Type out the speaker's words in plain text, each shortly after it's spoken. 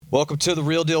Welcome to the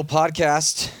Real Deal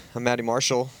Podcast. I'm Matty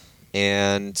Marshall,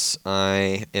 and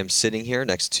I am sitting here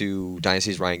next to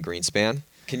Dynasty's Ryan Greenspan.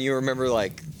 Can you remember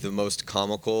like the most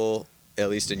comical, at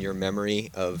least in your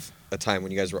memory, of a time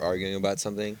when you guys were arguing about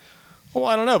something? Well,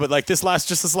 I don't know, but like this last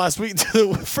week,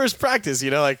 the first practice,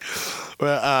 Alex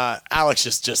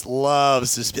just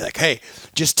loves to just be like, hey,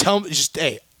 just tell me,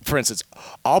 hey, for instance,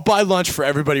 I'll buy lunch for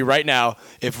everybody right now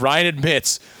if Ryan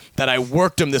admits that I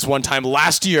worked him this one time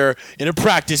last year in a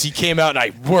practice. He came out and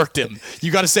I worked him. You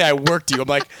got to say I worked you. I'm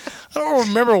like, I don't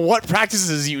remember what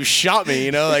practices you shot me.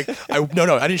 No, I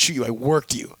didn't shoot you. I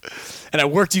worked you, and I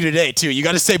worked you today too. You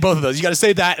got to say both of those. You got to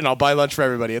say that, and I'll buy lunch for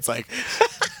everybody. It's like,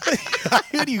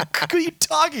 what are you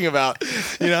talking about?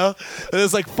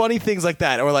 There's like funny things like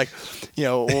that, or like,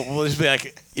 we'll just be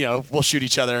like, we'll shoot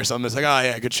each other or something. It's like, oh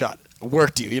yeah, good shot.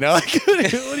 Worked you, like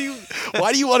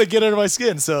why do you want to get under my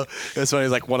skin? So it was funny. It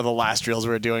was like one of the last drills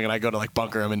we were doing, and I go to like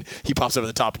bunker him, and he pops over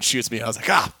the top and shoots me. And I was like,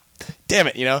 damn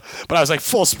it, But I was like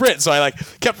full sprint, so I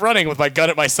like kept running with my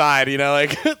gun at my side,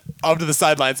 like up to the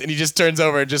sidelines, and he just turns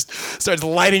over and just starts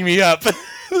lighting me up.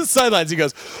 The sidelines. He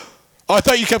goes, "Oh, I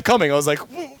thought you kept coming." I was like,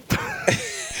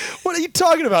 what are you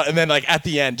talking about? And then like at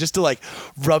the end, just to like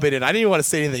rub it in, I didn't even want to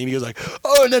say anything. And he was like,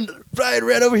 oh, and then Ryan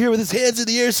ran over here with his hands in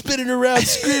the air, spinning around,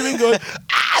 screaming, going,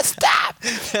 stop.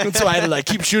 And so I had to like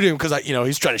keep shooting him because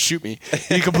he's trying to shoot me. And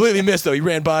he completely missed though. He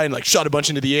ran by and like shot a bunch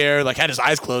into the air, like had his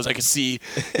eyes closed. I could see,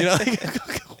 like,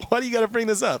 why do you got to bring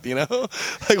this up?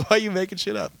 Like, why are you making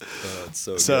shit up? Oh, it's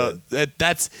so good.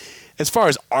 That's, as far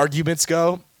as arguments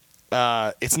go,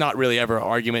 it's not really ever an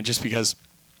argument just because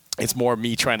it's more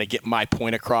me trying to get my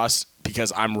point across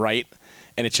because I'm right,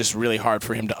 and it's just really hard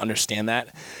for him to understand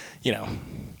that.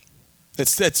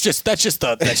 That's just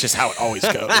how it always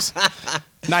goes.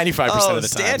 95% of the time.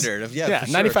 Standard. Yeah, for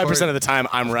sure, 95% of the time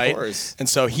I'm right, course. and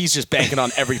so he's just banking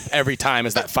on every time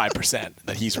is that 5%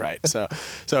 that he's right. So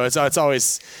it's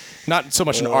always not so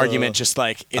much an argument, just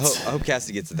like it's. I hope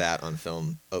Cassie gets that on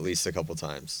film at least a couple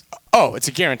times. Oh, it's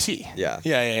a guarantee.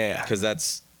 Yeah.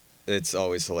 Because it's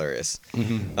always hilarious.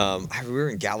 Mm-hmm. We were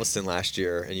in Galveston last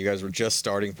year, and you guys were just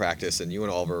starting practice, and you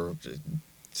and Oliver were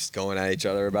just going at each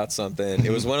other about something.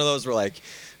 It was one of those where, like,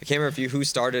 I can't remember who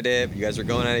started it, but you guys were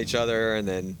going at each other, and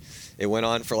then it went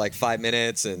on for, like, 5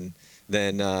 minutes, and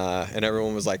then and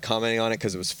everyone was, like, commenting on it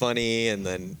because it was funny, and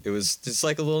then it was just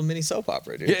like a little mini soap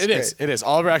opera, dude. Yeah, it is.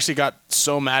 Oliver actually got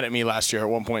so mad at me last year at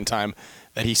one point in time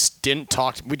that he didn't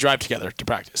talk. We drive together to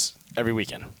practice every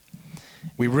weekend.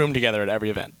 We room together at every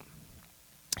event.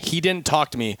 He didn't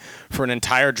talk to me for an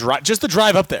entire drive, just the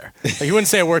drive up there. Like, he wouldn't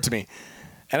say a word to me.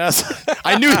 And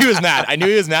I knew he was mad.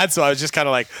 So I was just kind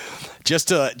of like, just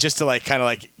to like kind of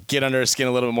like get under his skin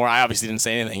a little bit more. I obviously didn't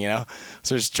say anything,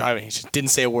 So just driving, he just didn't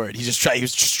say a word. He was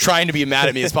just trying to be mad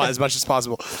at me as much as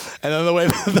possible. And then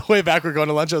the way back we're going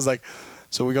to lunch, I was like,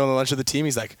 so we going to lunch with the team?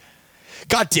 He's like,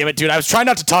 God damn it, dude! I was trying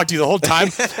not to talk to you the whole time,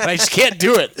 and I just can't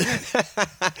do it.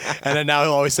 And then now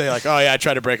he'll always say like, "Oh yeah, I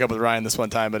tried to break up with Ryan this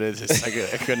one time, but it's just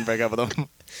I couldn't break up with him."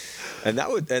 And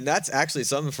that's actually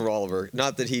something for Oliver.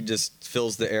 Not that he just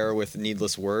fills the air with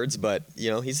needless words, but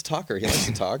he's a talker. He likes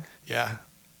to talk. Yeah.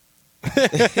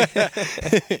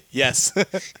 Yes.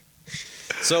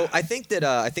 So I think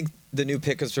the new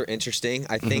pickers are interesting.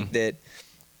 I think that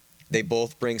they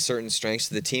both bring certain strengths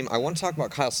to the team. I want to talk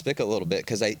about Kyle Spica a little bit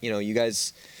because you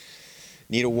guys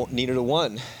needed a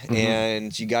one,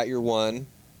 and you got your one.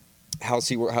 How's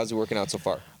he working out so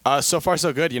far? So far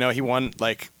so good. He won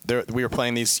we were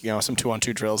playing these some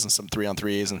 2-on-2 drills and some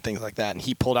 3-on-3s and things like that, and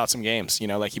he pulled out some games. He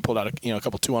pulled out a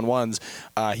couple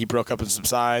 2-on-1s. He broke up in some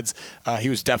sides. He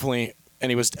was definitely. And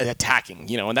he was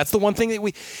attacking, and that's the one thing that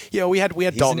we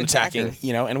had Dalton attacking,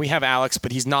 and we have Alex,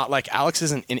 but he's not like Alex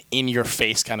isn't an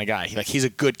in-your-face kind of guy. He's a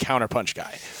good counterpunch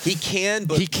guy. He can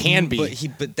be.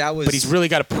 But he's really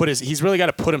got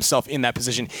to put himself in that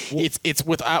position. Well, it's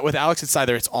with Alex, it's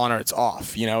either it's on or it's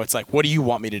off. It's like, what do you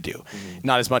want me to do?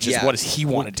 Not as much as what does he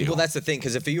want to do. Well, that's the thing,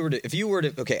 because if you were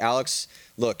to okay, Alex,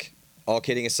 look. All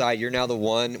kidding aside, you're now the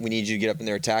one. We need you to get up in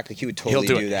their attack. Like, he would totally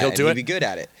do that. He'll do it. He'd be good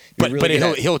at it. But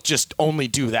he'll just only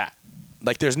do that.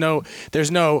 Like, there's no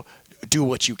do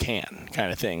what you can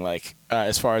kind of thing. Like,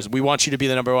 as far as we want you to be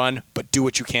the number one, but do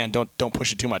what you can. Don't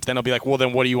push it too much. Then he'll be like, well,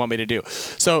 then what do you want me to do?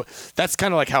 So that's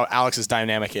kind of like how Alex's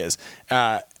dynamic is.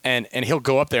 And he'll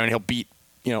go up there and he'll beat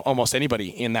almost anybody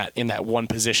in that one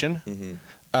position. Mm-hmm.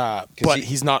 But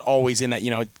he's not always in that,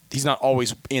 he's not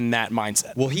always in that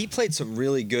mindset. Well, he played some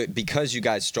really good, because you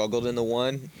guys struggled in the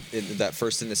one, that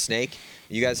first in the snake.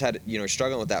 You guys had,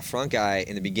 struggling with that front guy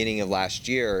in the beginning of last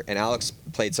year, and Alex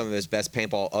played some of his best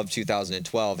paintball of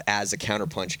 2012 as a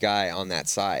counterpunch guy on that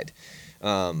side.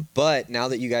 But now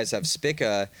that you guys have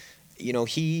Spica,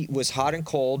 he was hot and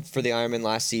cold for the Ironman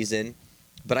last season,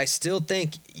 but I still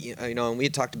think, and we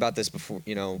had talked about this before,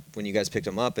 when you guys picked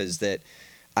him up, is that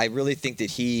I really think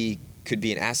that he could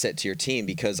be an asset to your team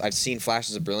because I've seen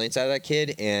flashes of brilliance out of that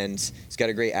kid, and he's got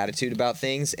a great attitude about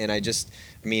things. And I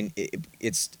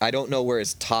don't know where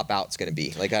his top out's going to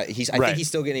be. Like I think he's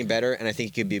still getting better, and I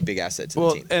think he could be a big asset to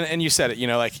the team. And you said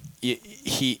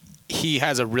it, he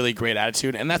has a really great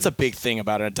attitude, and that's a big thing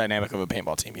about a dynamic of a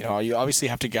paintball team. You obviously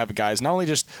have to have guys not only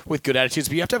just with good attitudes,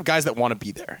 but you have to have guys that want to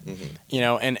be there.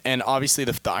 And obviously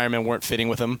the Ironmen weren't fitting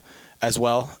with him as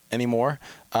well anymore,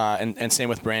 and same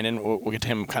with Brandon. We'll get to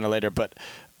him kind of later, but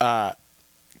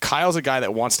Kyle's a guy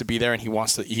that wants to be there, and he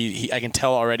wants to. I can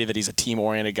tell already that he's a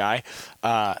team-oriented guy,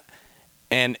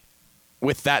 and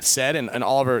with that said, and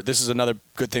Oliver, this is another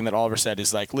good thing that Oliver said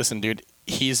is like, listen, dude.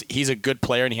 He's a good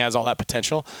player and he has all that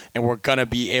potential, and we're gonna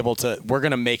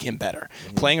make him better.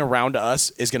 Mm-hmm. Playing around us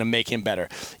is gonna make him better.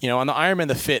 On the Ironman,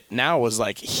 the fit now was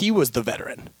like he was the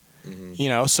veteran.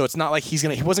 Mm-hmm. So it's not like he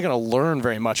wasn't gonna learn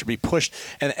very much or be pushed.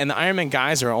 And the Ironman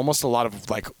guys are almost a lot of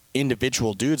like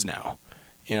individual dudes now.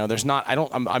 There's not.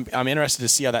 I'm interested to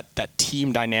see how that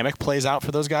team dynamic plays out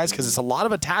for those guys because it's a lot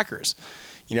of attackers.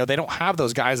 They don't have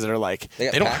those guys that are like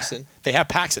Paxton. They have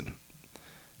Paxton.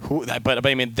 But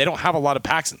I mean, they don't have a lot of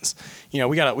Paxtons.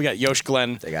 We got Yosh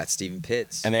Glenn. They got Steven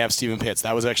Pitts. And they have Steven Pitts.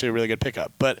 That was actually a really good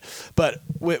pickup. But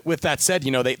with that said,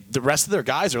 the rest of their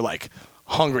guys are like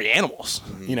hungry animals.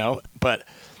 Mm-hmm. But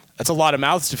that's a lot of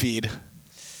mouths to feed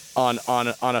on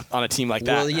a team like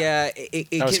that. Well, yeah, it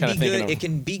can be good. It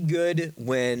can be good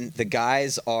when the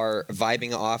guys are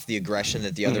vibing off the aggression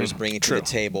that the others bring to the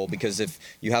table. Because if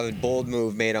you have a bold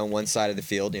move made on one side of the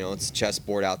field, it's a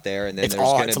chessboard out there, and then it's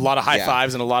a lot of high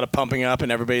fives and a lot of pumping up,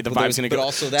 and everybody the vibe's going to go. But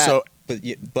also that. So, but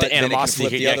the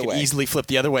animosity can easily flip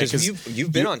the other way because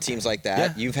you've been on teams like that.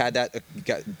 Yeah. You've had that.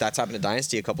 That's happened to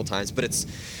Dynasty a couple times. But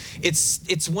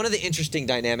it's one of the interesting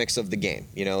dynamics of the game.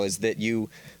 Is that you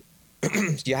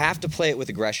have to play it with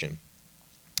aggression,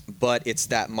 but it's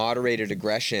that moderated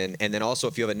aggression. And then also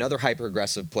if you have another hyper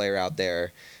aggressive player out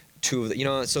there, so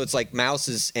it's like Mouse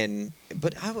is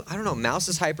but I don't know, Mouse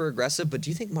is hyper aggressive, but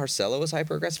do you think Marcelo is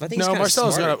hyper aggressive? I think no,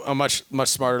 Marcelo's got a much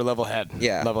smarter level head.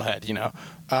 Yeah. Level head,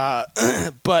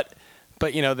 but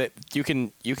that you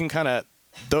can kind of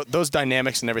those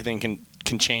dynamics and everything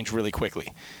can change really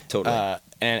quickly. Totally.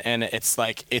 And it's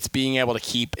like it's being able to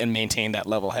keep and maintain that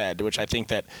level head, which I think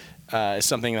that is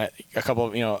something that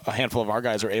a handful of our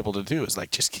guys are able to do is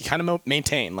like just kind of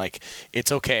maintain like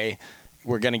it's okay,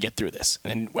 we're gonna get through this,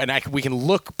 and we can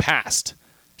look past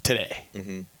today.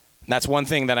 Mm-hmm. That's one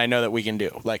thing that I know that we can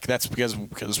do. Like that's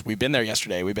because we've been there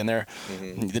yesterday, we've been there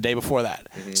the day before that,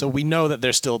 so we know that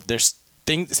there's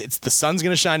things. It's the sun's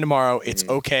gonna shine tomorrow. It's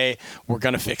okay. We're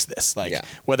gonna fix this.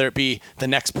 Whether it be the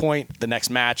next point, the next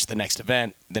match, the next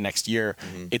event, the next year,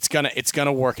 it's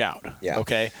gonna work out. Yeah.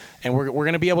 Okay. And we're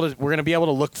gonna be able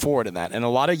to look forward in that. And a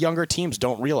lot of younger teams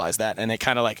don't realize that, and it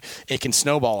kind of like it can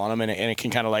snowball on them, and it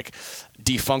can kind of like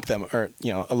defunk them or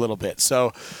a little bit.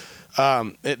 So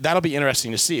that'll be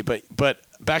interesting to see. But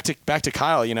back to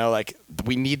Kyle, like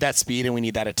we need that speed and we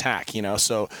need that attack,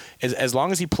 So as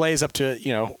long as he plays up to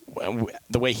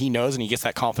the way he knows and he gets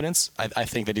that confidence, I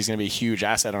think that he's going to be a huge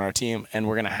asset on our team, and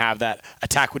we're going to have that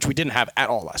attack which we didn't have at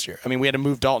all last year. I mean, we had to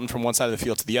move Dalton from one side of the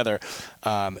field to the other,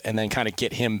 and then kind of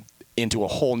get him into a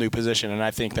whole new position. And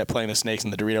I think that playing the Snakes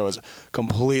and the Dorito is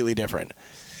completely different.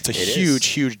 It's a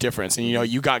huge difference. And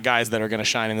you got guys that are going to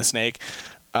shine in the Snake.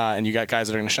 And you got guys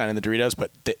that are going to shine in the Doritos,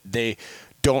 but they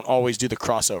don't always do the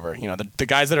crossover. The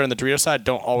guys that are on the Dorito side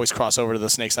don't always cross over to the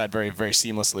Snake side very, very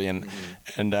seamlessly,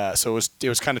 and so it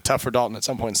was kind of tough for Dalton at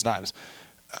some points in times.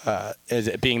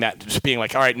 Being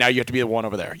like, all right, now you have to be the one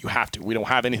over there. You have to. We don't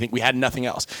have anything. We had nothing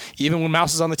else. Even when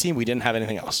Mouse is on the team, we didn't have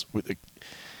anything else.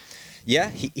 Yeah,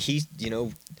 he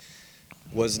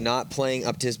was not playing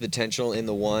up to his potential in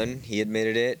the one. He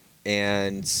admitted it,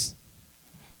 and.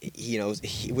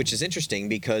 Which is interesting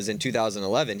because in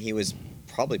 2011 he was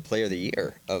probably Player of the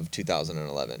Year of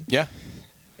 2011. Yeah,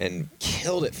 and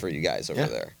killed it for you guys over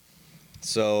there.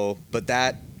 So, but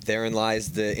therein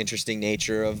lies the interesting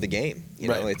nature of the game.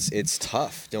 It's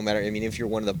tough. No matter. I mean, if you're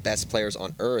one of the best players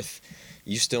on earth,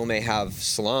 you still may have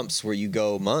slumps where you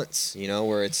go months.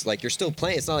 Where it's like you're still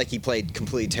playing. It's not like he played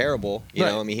completely terrible. He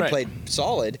played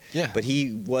solid. Yeah, but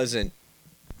he wasn't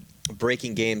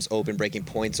breaking games open, breaking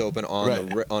points open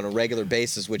on a regular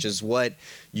basis, which is what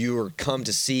you come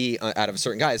to see out of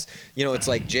certain guys. It's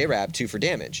like J-Rab 2 for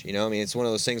damage. I mean, it's one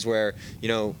of those things where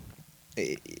he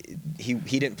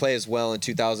didn't play as well in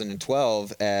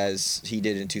 2012 as he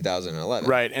did in 2011.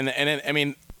 Right, and I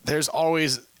mean, there's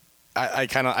always I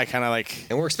kind of like.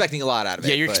 And we're expecting a lot out of it.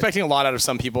 Yeah, you're expecting a lot out of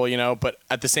some people, but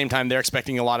at the same time, they're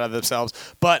expecting a lot out of themselves.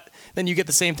 But then you get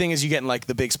the same thing as you get in like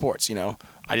the big sports.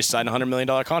 I just signed a $100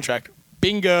 million contract.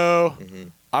 Bingo.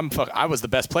 Mm-hmm. I was the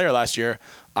best player last year.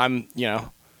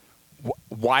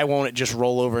 Why won't it just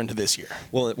roll over into this year?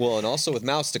 Well, and also with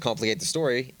Mouse, to complicate the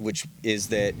story, which is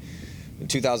that in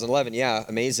 2011, yeah,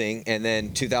 amazing, and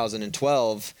then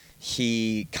 2012.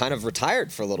 He kind of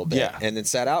retired for a little bit and then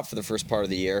sat out for the first part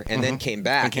of the year and then came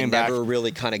back and never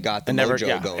really kind of got the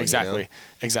mojo going.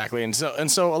 Exactly. And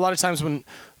so a lot of times when,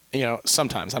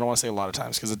 sometimes, I don't want to say a lot of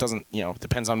times because it doesn't,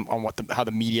 depends on how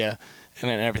the media and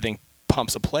everything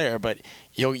pumps a player, but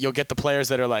you'll get the players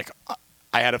that are like,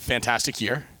 I had a fantastic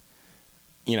year.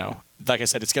 Like I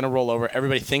said, it's going to roll over.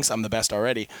 Everybody thinks I'm the best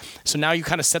already. So now you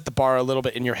kind of set the bar a little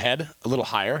bit in your head, a little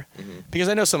higher, because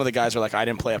I know some of the guys are like, I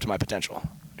didn't play up to my potential.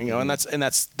 And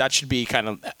that should be kind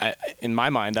of, in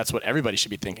my mind, that's what everybody should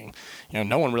be thinking.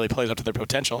 No one really plays up to their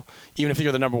potential. Even if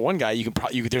you're the number one guy,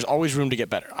 there's always room to get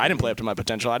better. I didn't play up to my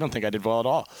potential. I don't think I did well at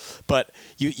all. But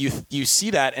you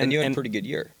see that, and you had a pretty good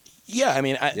year. Yeah, I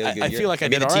mean, I feel like I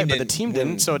did all right, but the team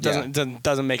didn't, so it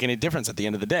doesn't make any difference at the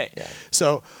end of the day. Yeah.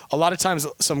 So a lot of times,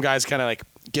 some guys kind of like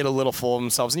get a little full of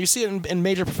themselves, and you see it in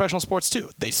major professional sports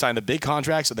too. They sign the big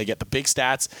contracts, so they get the big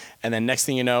stats, and then next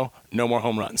thing you know, no more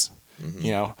home runs.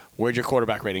 Mm-hmm. Where'd your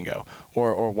quarterback rating go?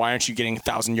 Or why aren't you getting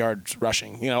 1,000 yards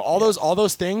rushing? All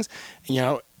those things,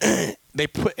 they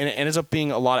put, and it ends up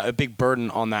being a big burden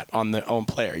on the own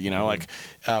player. Like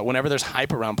whenever there's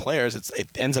hype around players, it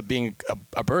ends up being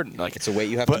a burden. Like it's a weight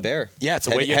you have to bear. Yeah, it's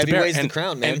a weight you have to bear. Heavy weighs the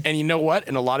crown, man. And you know what?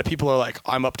 And a lot of people are like,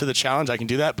 I'm up to the challenge. I can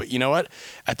do that. But you know what?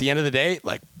 At the end of the day,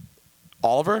 like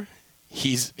Oliver,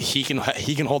 he can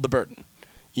hold the burden.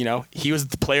 He was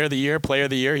the player of the year.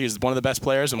 He was one of the best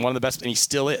players and one of the best, and he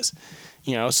still is.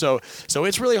 So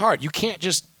it's really hard. You can't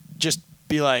just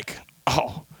be like,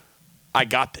 oh, I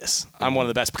got this. I'm one of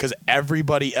the best, because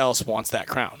everybody else wants that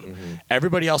crown. Mm-hmm.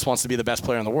 Everybody else wants to be the best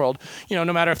player in the world. No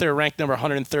matter if they're ranked number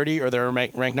 130 or they're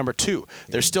ranked number 2,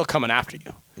 they're still coming after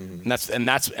you. Mm-hmm.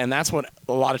 And that's what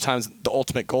a lot of times the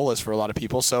ultimate goal is for a lot of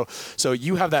people. So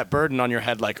you have that burden on your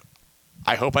head, like,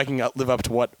 I hope I can live up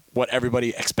to what everybody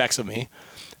expects of me.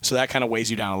 So that kind of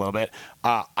weighs you down a little bit.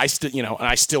 I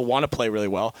still want to play really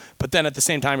well, but then at the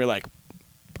same time, you're like,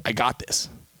 I got this.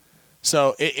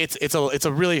 So it's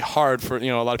a really hard for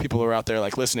a lot of people who are out there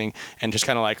like listening and just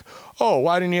kind of like, oh,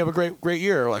 why didn't you have a great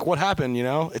year? Like, what happened?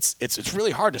 It's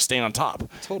really hard to stay on top.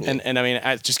 Totally. And I mean,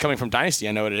 just coming from Dynasty,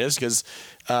 I know what it is, because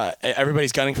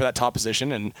everybody's gunning for that top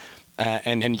position,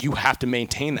 and you have to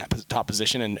maintain that top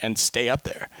position and stay up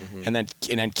there, and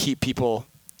then keep people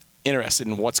interested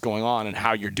in what's going on and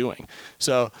how you're doing.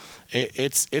 So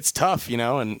it's tough,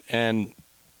 and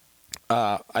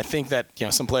I think that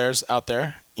some players out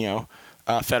there,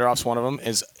 Fedorov's one of them,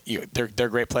 is they're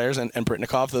great players, and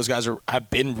Britnikov, those guys have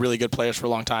been really good players for a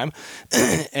long time,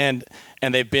 and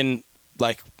they've been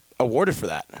like awarded for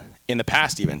that in the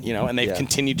past even, and they've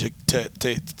continued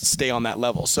to stay on that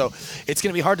level. So it's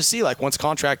going to be hard to see, like, once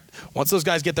those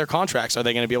guys get their contracts, are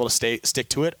they going to be able to stick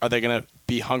to it? Are they going to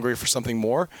be hungry for something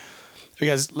more?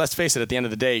 Because let's face it, at the end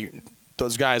of the day,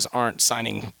 those guys aren't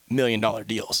signing $1 million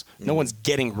deals. No one's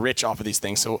getting rich off of these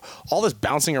things. So all this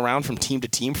bouncing around from team to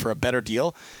team for a better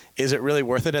deal, is it really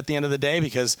worth it at the end of the day?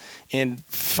 Because in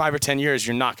 5 or 10 years,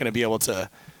 you're not going to be able to.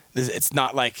 It's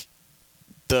not like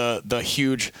the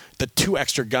 2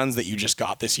 extra guns that you just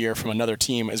got this year from another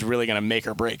team is really going to make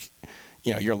or break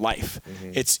your life.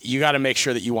 It's, you got to make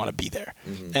sure that you want to be there.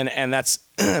 And that's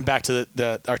back to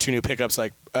our 2 new pickups,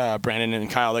 like Brandon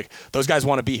and Kyle. Like, those guys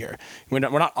want to be here. We're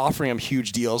not offering them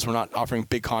huge deals. We're not offering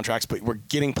big contracts, but we're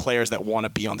getting players that want to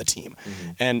be on the team.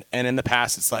 And in the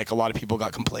past, it's like a lot of people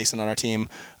got complacent on our team.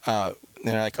 They're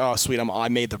like, oh, sweet, I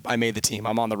made the team.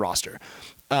 I'm on the roster.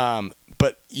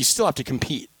 But you still have to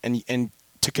compete, and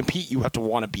to compete, you have to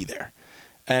want to be there.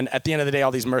 And at the end of the day, all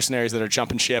these mercenaries that are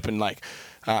jumping ship, and like,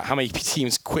 how many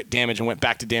teams quit Damage and went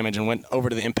back to Damage and went over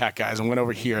to the Impact guys and went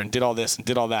over here and did all this and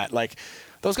did all that. Like,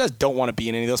 those guys don't want to be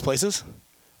in any of those places.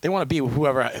 They want to be with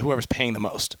whoever's paying the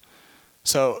most.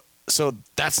 So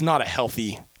that's not a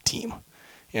healthy team.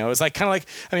 It's like, kind of like,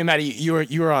 I mean, Matty, you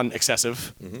were on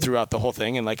Excessive throughout the whole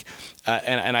thing, and like,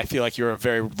 and I feel like you're a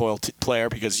very loyal player,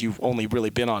 because you've only really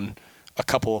been on a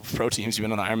couple of pro teams. You've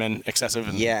been on Ironman, Excessive.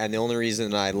 And the only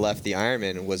reason I left the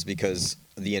Ironman was because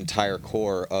the entire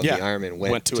core of the Ironman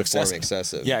went to form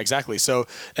Excessive. Yeah, exactly. So,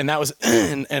 and that was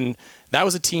and that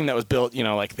was a team that was built,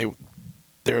 like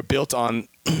they were built on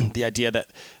the idea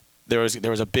that there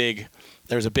was a big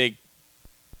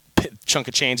chunk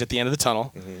of change at the end of the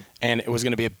tunnel, and it was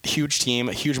going to be a huge team,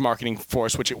 a huge marketing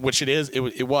force, which it is.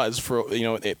 It was for,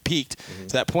 it peaked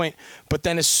to that point. But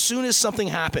then as soon as something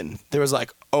happened, there was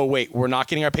like, oh wait, we're not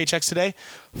getting our paychecks today.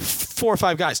 4 or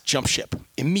 5 guys jump ship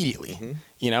immediately,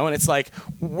 and it's like,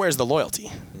 where's the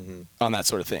loyalty on that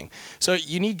sort of thing? So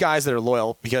you need guys that are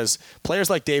loyal, because players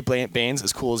like Dave Baines,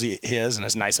 as cool as he is and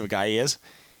as nice of a guy he is,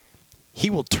 he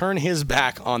will turn his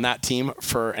back on that team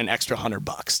for an extra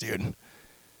 $100, dude.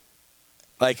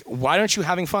 Like, why aren't you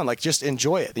having fun? Like, just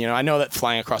enjoy it. I know that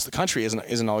flying across the country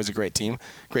isn't always a great thing.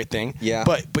 Yeah.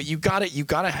 But you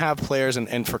gotta have players,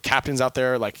 and for captains out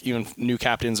there, like even new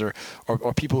captains or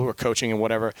people who are coaching and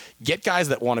whatever, get guys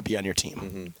that want to be on your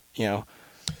team.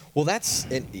 Well, that's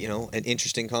an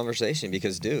interesting conversation,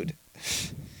 because, dude,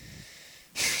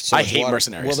 I hate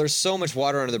mercenaries. Well, there's so much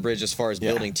water under the bridge as far as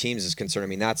building teams is concerned. I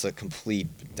mean, that's a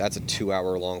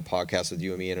 2-hour long podcast with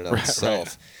you and me in and of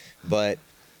itself. Right. But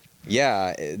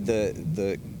yeah,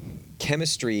 the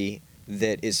chemistry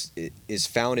that is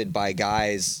founded by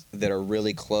guys that are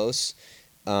really close,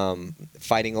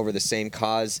 fighting over the same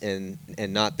cause and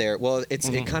not there. Well, it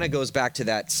kind of goes back to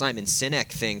that Simon Sinek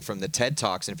thing from the TED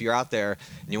Talks. And if you're out there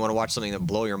and you want to watch something that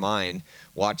blow your mind,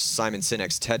 watch Simon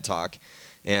Sinek's TED Talk.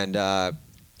 And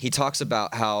he talks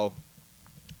about how,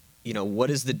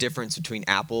 what is the difference between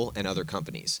Apple and other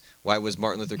companies? Why was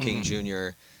Martin Luther King Jr.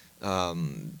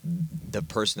 The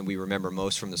person that we remember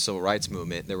most from the civil rights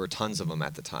movement? There were tons of them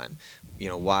at the time.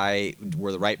 Why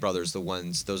were the Wright brothers the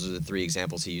ones? Those are the 3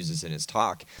 examples he uses in his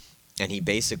talk. And he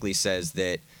basically says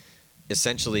that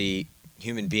essentially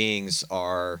human beings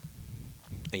are,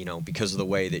 because of the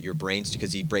way that your brains,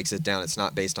 because he breaks it down, it's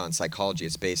not based on psychology,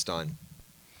 it's based on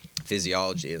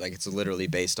physiology. Like, it's literally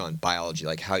based on biology,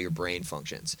 like how your brain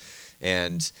functions.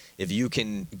 And if you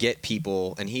can get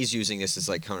people, and he's using this as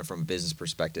like coming from a business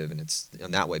perspective, and it's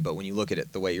in that way, but when you look at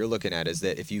it the way you're looking at it, is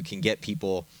that if you can get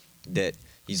people that,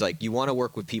 he's like, you want to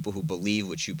work with people who believe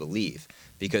what you believe,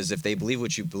 because if they believe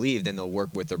what you believe, then they'll work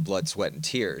with their blood, sweat, and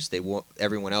tears. They won't.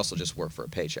 Everyone else will just work for a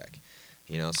paycheck.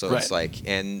 So right. It's like,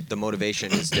 and the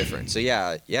motivation is different. So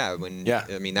I mean,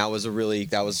 that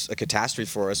was a catastrophe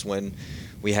for us when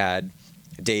we had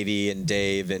Davey and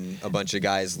Dave and a bunch of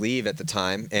guys leave at the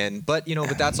time. But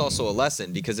that's also a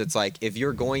lesson, because it's like, if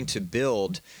you're going to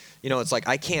build, it's like,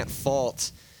 I can't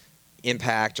fault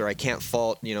Impact, or I can't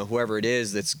fault, whoever it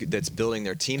is that's building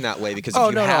their team that way, because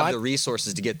if you have the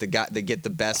resources to get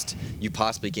the best you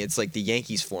possibly can. It's like the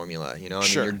Yankees formula,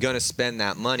 Sure. You're going to spend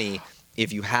that money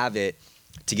if you have it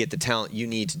to get the talent you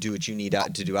need to do what you need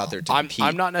to do out there to compete.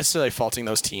 I'm not necessarily faulting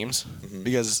those teams,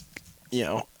 because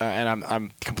and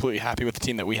I'm completely happy with the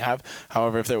team that we have.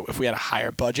 However, if we had a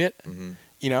higher budget,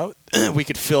 we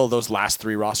could fill those last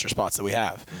 3 roster spots that we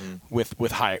have with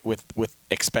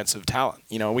expensive talent.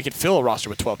 We could fill a roster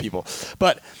with 12 people.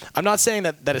 But I'm not saying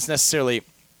that it's necessarily,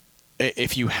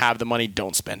 if you have the money,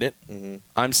 don't spend it.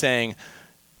 I'm saying,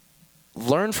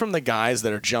 learn from the guys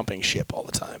that are jumping ship all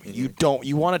the time.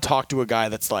 You want to talk to a guy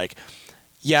that's like,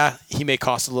 yeah, he may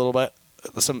cost a little bit,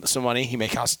 some money. He may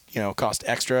cost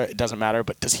extra. It doesn't matter.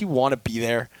 But does he want to be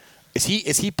there? Is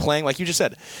he playing, like you just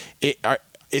said?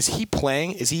 Is he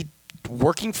playing? Is he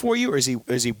working for you, or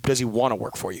does he want to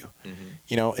work for you?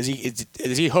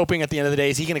 Is he hoping at the end of the day,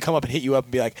 is he going to come up and hit you up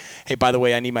and be like, hey, by the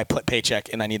way, I need my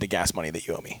paycheck and I need the gas money that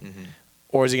you owe me?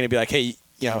 Or is he going to be like, hey,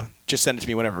 just send it to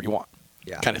me whenever you want?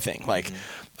 Yeah. Kind of thing. Like,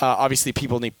 obviously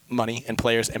people need money, and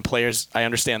players, I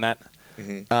understand that.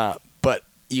 But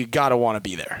you got to want to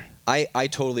be there. I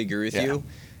totally agree with you.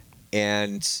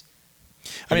 And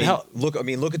I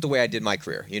mean, look at the way I did my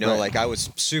career. Right. Like, I was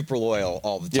super loyal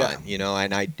all the time,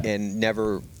 and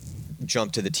never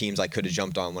jumped to the teams I could have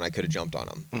jumped on when I could have jumped on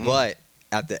them. But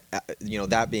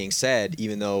that being said,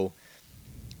 even though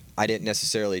I didn't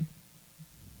necessarily,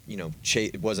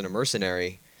 it wasn't a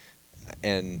mercenary,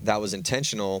 and that was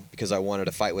intentional, because I wanted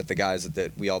to fight with the guys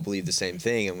that we all believe the same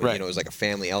thing, and it was like a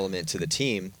family element to the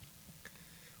team,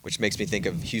 which makes me think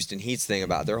of Houston Heat's thing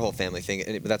about their whole family thing.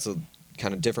 But that's a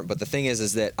kind of different. But the thing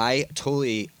is that I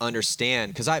totally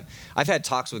understand, because I've had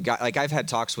talks with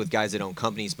guys that own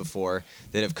companies before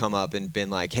that have come up and been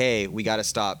like, hey, we got to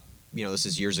stop. This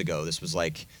is years ago. This was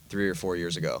like 3 or 4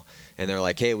 years ago. And they're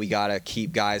like, hey, we got to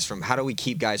keep guys from, how do we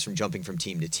keep guys from jumping from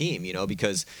team to team?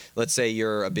 Because let's say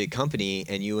you're a big company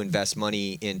and you invest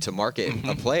money into market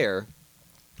a player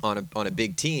on a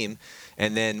big team,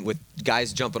 and then with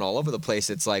guys jumping all over the place,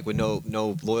 it's like, with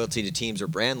no loyalty to teams or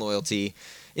brand loyalty,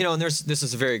 and this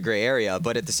is a very gray area,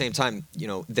 but at the same time,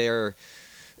 they're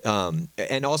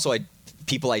and also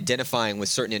people identifying with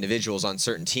certain individuals on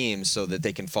certain teams so that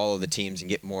they can follow the teams and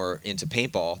get more into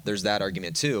paintball. There's that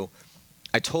argument too.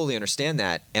 I totally understand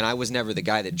that, and I was never the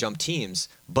guy that jumped teams.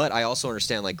 But I also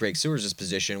understand like Greg Sewers'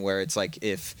 position, where it's like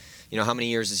if how many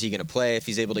years is he going to play if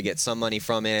he's able to get some money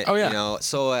from it? Oh yeah.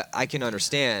 So I can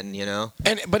understand.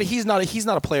 But he's not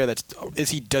a player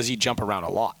does he jump around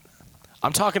a lot?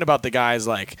 I'm talking about the guys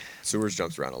like Sewers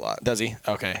jumps around a lot. Does he?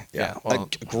 Okay. Yeah. Well,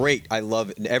 great. I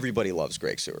love it. Everybody loves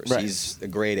Greg Sewers. Right. He's a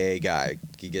grade A guy.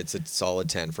 He gets a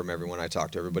solid 10 from everyone I talk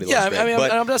to. Everybody yeah, loves Greg. I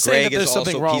mean, I'm not saying Greg that there's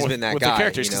something wrong with the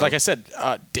characters, because like I said,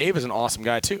 Dave is an awesome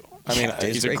guy too. I mean,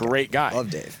 he's a great guy.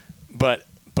 Love Dave. But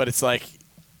it's like,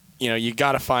 you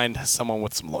got to find someone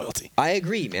with some loyalty. I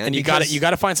agree, man. And you got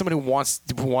to find someone who wants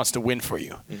to win for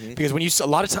you. Mm-hmm. Because when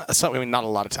not a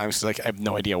lot of times, because like I have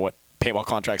no idea what paintball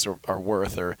contracts are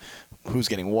worth or who's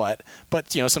getting what.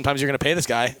 But sometimes you're going to pay this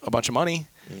guy a bunch of money,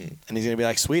 and he's going to be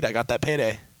like, "Sweet, I got that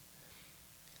payday."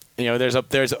 There's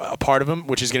a part of him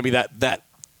which is going to be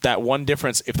that one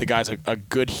difference if the guy's a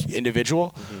good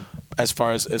individual. As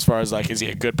far as like, is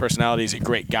he a good personality? Is he a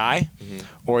great guy?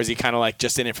 Or is he kind of like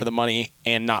just in it for the money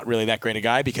and not really that great a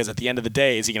guy? Because at the end of the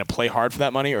day, is he going to play hard for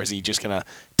that money, or is he just going to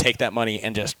take that money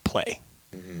and just play?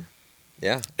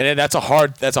 Yeah. And that's a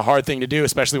hard thing to do,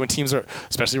 especially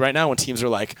right now when teams are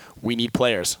like, we need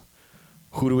players.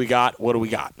 Who do we got? What do we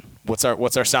got? What's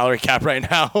our salary cap right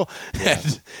now? Yeah.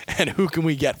 and who can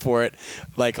we get for it?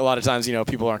 Like a lot of times,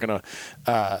 people aren't going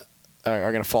to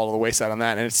are going to fall to the wayside on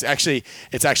that. And it's actually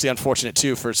unfortunate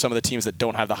too for some of the teams that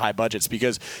don't have the high budgets,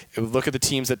 because look at the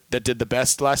teams that did the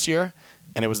best last year,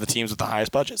 and it was the teams with the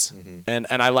highest budgets. And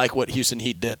I like what Houston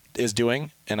Heat is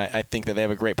doing, and I think that they have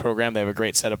a great program, they have a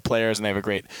great set of players, and they have a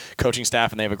great coaching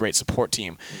staff, and they have a great support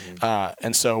team.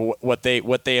 And so what they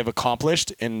have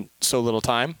accomplished in so little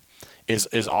time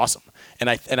is awesome. And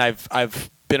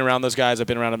I've been around those guys. I've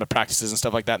been around them at practices and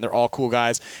stuff like that, and they're all cool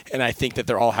guys, and I think that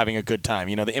they're all having a good time.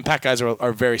 The Impact guys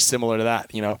are very similar to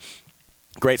that.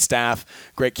 Great staff,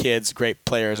 great kids, great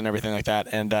players, and everything like that.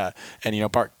 And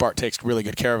Bart takes really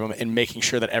good care of them in making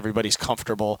sure that everybody's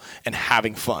comfortable and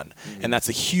having fun. And that's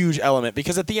a huge element,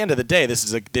 because at the end of the day, this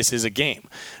is a game.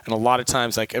 And a lot of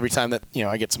times, like every time that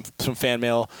I get some fan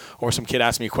mail or some kid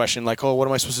asks me a question like, "Oh, what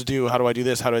am I supposed to do? How do I do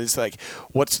this? How do I do this?" Like,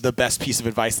 what's the best piece of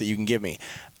advice that you can give me?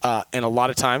 And a lot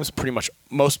of times, pretty much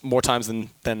more times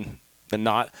than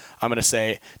not, I'm going to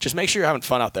say, just make sure you're having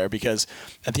fun out there, because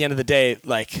at the end of the day,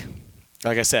 like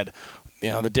I said,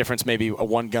 the difference may be a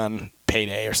one-gun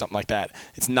payday or something like that.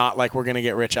 It's not like we're going to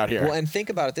get rich out here. Well, and think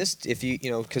about it, if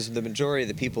because the majority of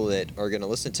the people that are going to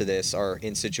listen to this are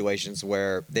in situations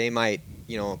where they might,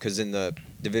 because in the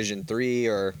Division III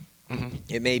or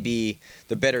it may be,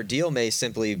 the better deal may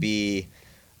simply be,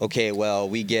 okay, well,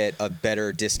 we get a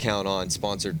better discount on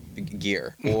sponsored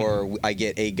gear, or I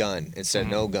get a gun instead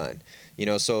of no gun.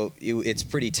 So it's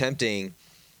pretty tempting.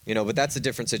 But that's a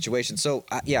different situation. So,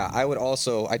 I would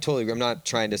also, I totally agree. I'm not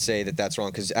trying to say that that's wrong,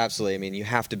 because absolutely, I mean, you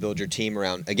have to build your team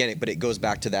around, again, but it goes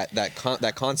back to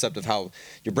that concept of how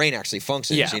your brain actually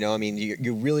functions. Yeah. I mean,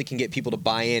 you really can get people to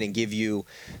buy in and give you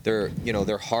their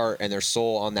heart and their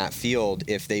soul on that field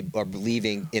if they are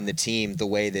believing in the team the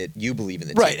way that you believe in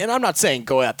the team. Right, and I'm not saying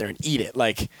go out there and eat it.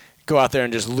 Like, go out there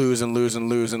and just lose and lose and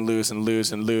lose and lose and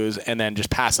lose and lose, and then just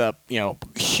pass up,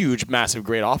 huge, massive,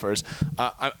 great offers.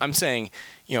 I'm saying,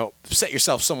 set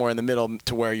yourself somewhere in the middle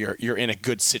to where you're in a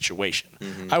good situation.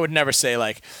 I would never say,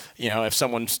 like, if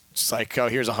someone's like, "Oh,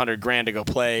 here's $100,000 to go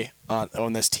play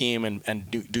on this team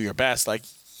and do your best," like,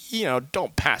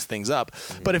 don't pass things up.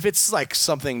 But if it's like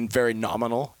something very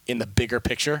nominal in the bigger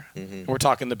picture, we're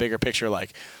talking the bigger picture,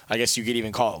 like, I guess you could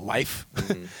even call it life.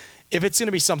 If it's going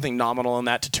to be something nominal in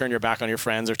that to turn your back on your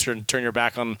friends or turn your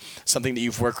back on something that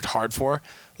you've worked hard for,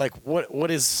 like, what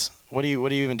are you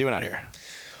even doing out here?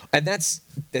 And that's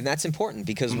important,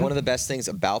 because one of the best things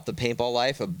about the paintball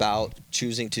life, about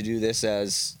choosing to do this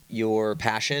as your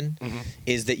passion,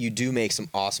 is that you do make some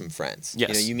awesome friends.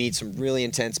 Yes. You meet some really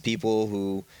intense people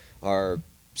who are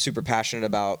super passionate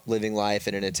about living life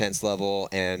at an intense level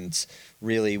and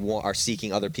really are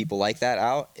seeking other people like that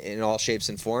out in all shapes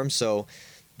and forms. So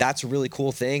that's a really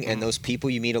cool thing. And those people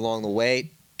you meet along the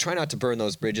way, try not to burn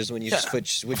those bridges when you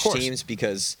switch teams,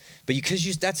 because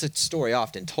that's a story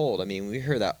often told. I mean, we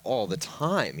hear that all the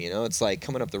time. It's like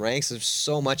coming up the ranks. There's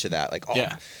so much of that. Like,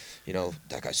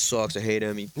 that guy sucks. I hate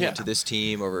him. He went to this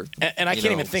team over. And I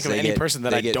can't even think of any person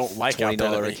that I don't like out there.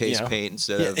 $20 a case paint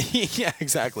instead of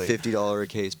exactly $50 a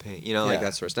case paint. Like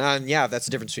that sort of stuff. And that's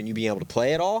the difference between you being able to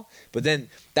play it all. But then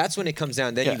that's when it comes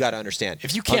down. Then you got to understand,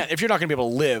 if you're not going to be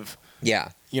able to live.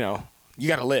 You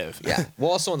got to live. Yeah.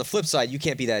 Well, also on the flip side, you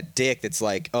can't be that dick that's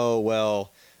like, oh,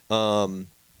 well,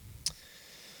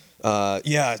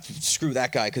 yeah, screw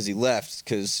that guy because he left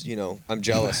because, I'm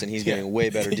jealous and he's getting a way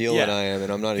better deal than I am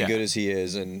and I'm not as good as he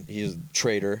is and he's a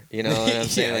traitor, what I'm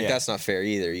saying? That's not fair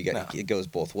either. It goes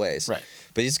both ways. Right.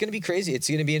 But it's going to be crazy. It's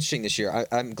going to be interesting this year.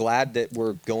 I'm glad that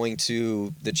we're going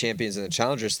to the champions and the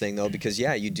challengers thing though because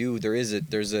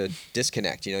there's a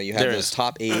disconnect. You have those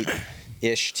top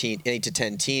 8-ish 8 to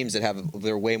 10 teams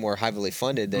they're way more heavily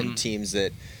funded than teams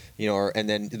that and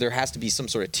then there has to be some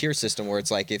sort of tier system where it's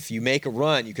like if you make a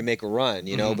run, you can make a run,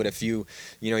 but if you're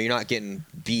not getting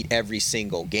beat every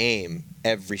single game,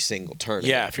 every single tournament.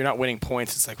 Yeah, if you're not winning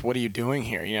points, it's like, what are you doing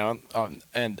here?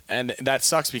 And that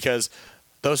sucks because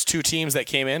those two teams that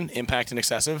came in, Impact and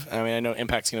Excessive. I mean, I know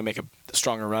Impact's going to make a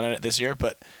stronger run at it this year,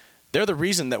 but they're the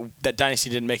reason that Dynasty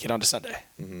didn't make it onto Sunday.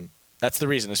 Mm-hmm. That's the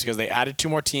reason. It's because they added 2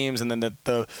 more teams, and then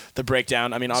the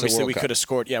breakdown. I mean, obviously we could have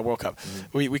scored. Yeah, World Cup.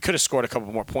 Mm-hmm. We could have scored a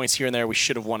couple more points here and there. We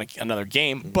should have won another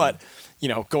game. Mm-hmm. But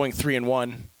going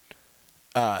 3-1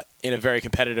 in a very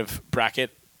competitive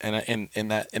bracket and in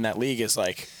that league is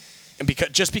like, and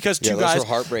because two guys,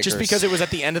 just because it was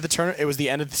at the end of the tournament, it was the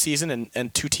end of the season,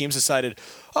 and 2 teams decided,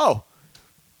 oh,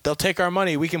 they'll take our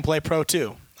money. We can play pro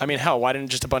too. I mean, hell, why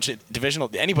didn't just a bunch of divisional?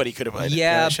 Anybody could have played.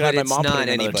 Yeah, but it's not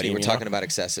anybody. We're talking about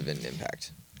Excessive and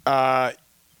Impact.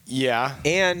 Yeah.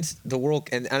 And the World,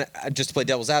 and just to play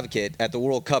devil's advocate, at the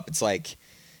World Cup, it's like,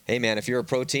 hey man, if you're a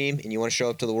pro team and you want to show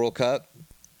up to the World Cup,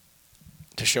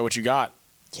 to show what you got.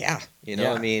 Yeah,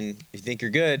 I mean, you think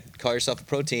you're good, call yourself a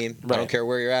pro team. Right. I don't care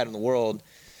where you're at in the world.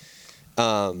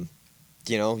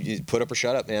 You put up or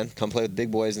shut up, man. Come play with the big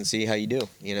boys and see how you do.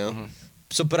 Mm-hmm.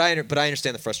 So, but I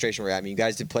understand the frustration we're at. I mean, you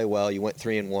guys did play well. You went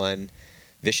 3-1.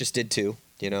 Vicious did too.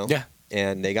 Yeah.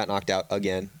 And they got knocked out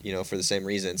again. For the same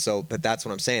reason. So, but that's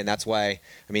what I'm saying. That's why.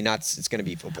 I mean, it's going to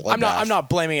be a bloodbath. I'm not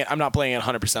blaming it. I'm not blaming it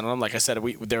 100% on them. Like I said,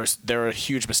 there were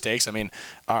huge mistakes. I mean,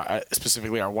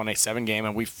 specifically our 187 game,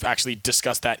 and we've actually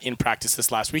discussed that in practice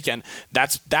this last weekend.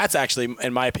 That's actually,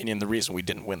 in my opinion, the reason we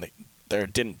didn't win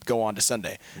didn't go on to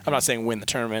Sunday. Mm-hmm. I'm not saying win the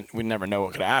tournament. We never know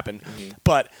what could happen. Mm-hmm.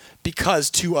 But because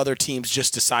 2 other teams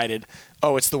just decided,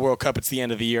 oh, it's the World Cup, it's the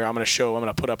end of the year, I'm going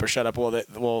to put up or shut up.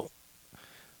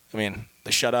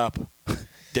 They shut up.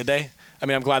 Did they? I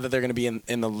mean, I'm glad that they're going to be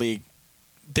in the league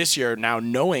this year now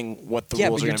knowing what the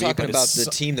rules are going to be. Yeah, but you're talking about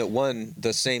the team that won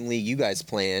the same league you guys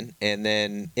play in, and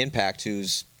then Impact,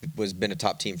 who's been a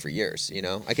top team for years,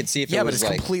 I could see if it was but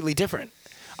it's completely different.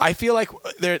 I feel like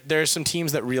there's some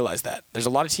teams that realize that. There's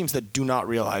a lot of teams that do not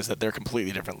realize that they're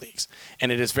completely different leagues,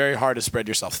 and it is very hard to spread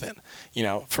yourself thin.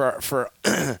 For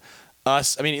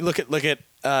us, I mean, look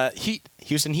at Heat.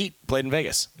 Houston Heat played in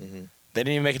Vegas. Mm-hmm. They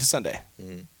didn't even make it to Sunday.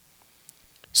 Mm-hmm.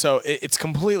 So it's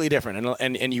completely different,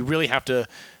 and you really have to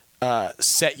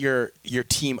set your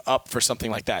team up for something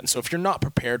like that. And so if you're not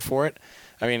prepared for it,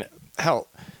 I mean, hell,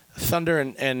 Thunder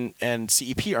and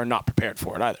CEP are not prepared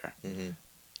for it either. Mm-hmm.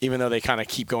 Even though they kind of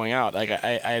keep going out, like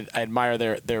I admire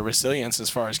their resilience as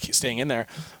far as staying in there.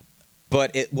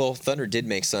 But Thunder did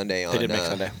make Sunday on. They did make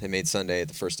Sunday. They made Sunday at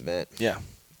the first event. Yeah.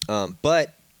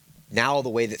 But now the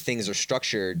way that things are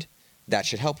structured, that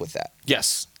should help with that.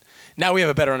 Yes. Now we have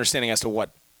a better understanding as to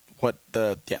what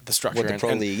the structure, what the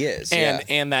pro league is,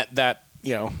 and that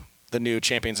the new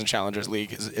Champions and Challengers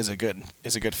League is a good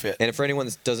fit. And for anyone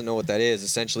that doesn't know what that is,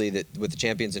 essentially that with the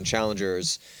Champions and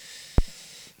Challengers.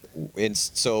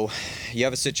 So you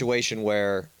have a situation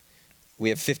where we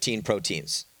have 15 pro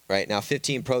teams, right? Now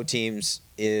 15 pro teams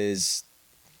is,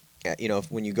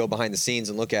 when you go behind the scenes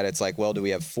and look at it, it's like, well, do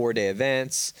we have 4-day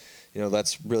events?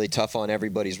 That's really tough on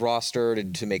everybody's roster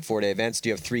to make 4-day events. Do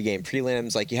you have 3-game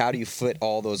prelims? Like, how do you fit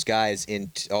all those guys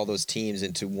all those teams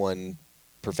into one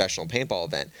professional paintball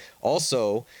event?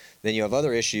 Also, then you have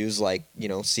other issues like,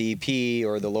 CEP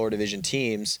or the lower division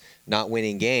teams not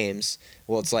winning games.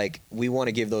 Well, it's like you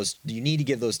need to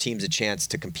give those teams a chance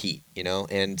to compete,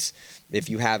 and if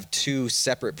you have 2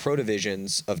 separate pro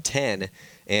divisions of 10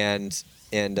 and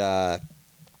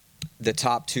the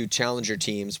top 2 challenger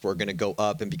teams were going to go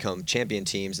up and become champion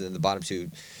teams, and then the bottom 2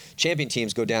 champion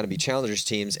teams go down and be challengers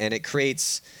teams, and it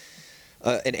creates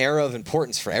an era of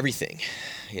importance for everything.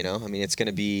 I mean, it's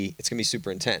gonna be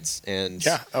super intense, and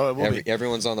it will be.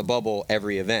 Everyone's on the bubble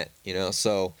every event.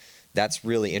 So that's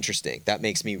really interesting. That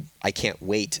makes I can't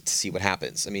wait to see what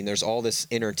happens. I mean, there's all this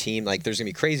inner team. Like, there's gonna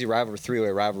be crazy rivalry, 3-way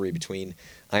rivalry between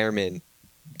Ironman,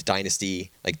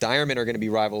 Dynasty. Like, the Ironman are gonna be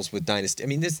rivals with Dynasty. I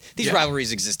mean, these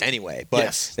rivalries exist anyway,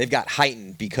 but they've got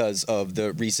heightened because of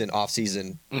the recent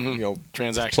off-season,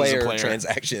 player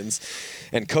transactions,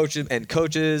 and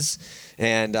coaches.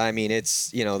 And I mean,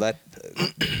 it's that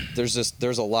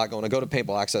there's a lot going on. Go to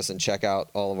Paintball Access and check out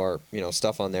all of our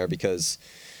stuff on there, because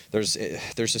there's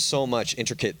just so much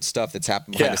intricate stuff that's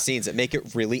happened behind the scenes that make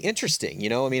it really interesting.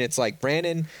 I mean, it's like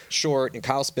Brandon Short and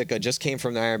Kyle Spica just came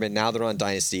from the Ironman. Now they're on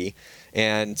Dynasty,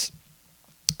 and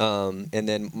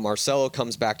then Marcelo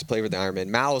comes back to play for the Ironman.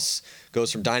 Mouse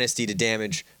goes from Dynasty to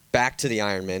Damage back to the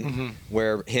Ironman,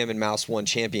 where him and Mouse won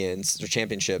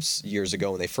championships years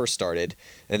ago when they first started.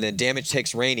 And then Damage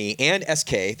takes Rainey and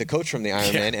SK, the coach from the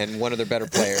Ironman, and one of their better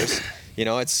players.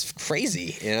 It's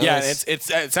crazy.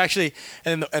 It's actually,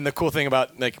 and the cool thing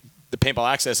about like the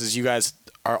Paintball Access is you guys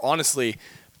are honestly,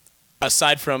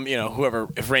 aside from whoever,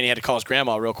 if Rainey had to call his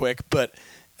grandma real quick, but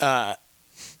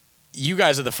you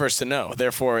guys are the first to know.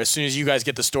 Therefore, as soon as you guys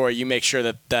get the story, you make sure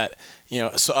that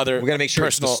so other we got to make sure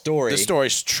the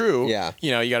story's true. Yeah.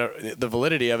 You got the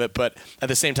validity of it, but at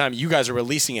the same time, you guys are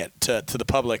releasing it to the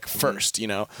public first.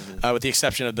 With the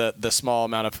exception of the small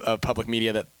amount of public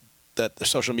media that the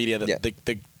social media that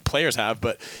the players have,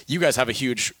 but you guys have a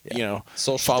huge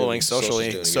following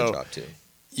socially. So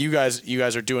you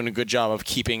guys are doing a good job of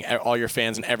keeping all your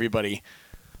fans and everybody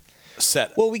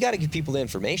set. Well, we got to give people the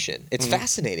information. It's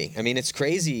fascinating. I mean, it's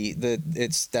crazy.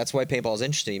 That's why paintball is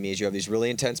interesting to me. Is you have these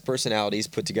really intense personalities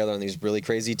put together on these really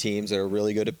crazy teams that are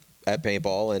really good at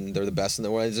paintball, and they're the best in the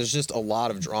world. There's just a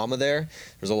lot of drama there.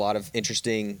 There's a lot of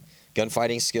interesting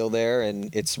gunfighting skill there,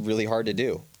 and it's really hard to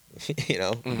do.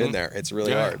 Been there. It's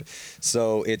really hard.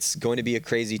 So it's going to be a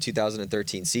crazy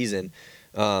 2013 season.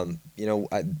 How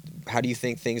do you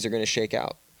think things are going to shake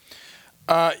out?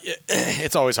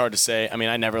 It's always hard to say. I mean,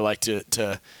 I never like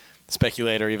to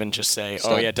speculate or even just say,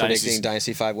 predicting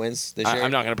Dynasty 5 wins this year?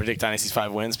 I'm not going to predict Dynasty's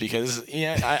 5 wins because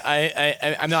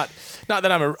I'm not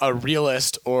that I'm a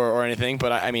realist or anything,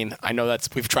 but I mean, I know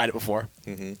we've tried it before.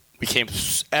 We came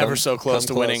so close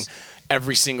to winning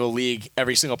every single league,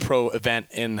 every single pro event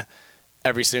in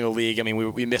every single league. I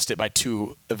mean, we missed it by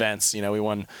 2 events. We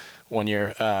won one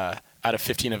year out of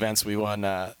 15 events. We won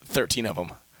 13 of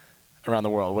them around the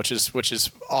world, which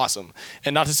is awesome.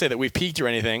 And not to say that we've peaked or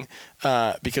anything,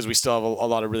 because we still have a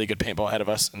lot of really good paintball ahead of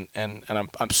us, and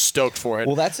I'm stoked for it.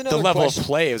 Well, that's another the level question. of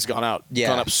play has gone up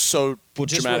so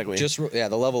dramatically. The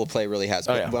level of play really has.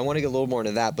 Oh, but I want to get a little more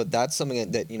into that. But that's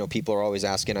something that people are always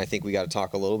asking. I think we got to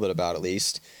talk a little bit about at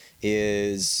least.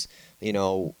 Is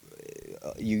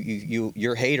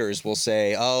your haters will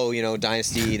say,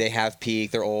 Dynasty, they have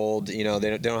peaked, they're old, they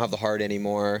don't have the heart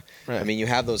anymore. Right. I mean, you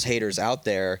have those haters out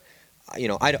there.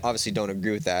 I obviously don't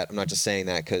agree with that. I'm not just saying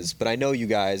that but I know you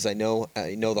guys. I know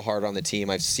the heart on the team.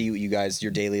 I see you guys,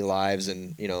 your daily lives,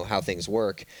 and how things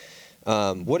work.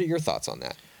 What are your thoughts on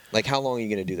that? Like, how long are you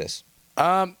going to do this?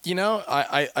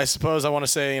 I suppose I want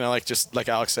to say, just like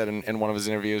Alex said in one of his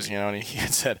interviews, and he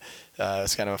had said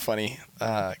it's kind of a funny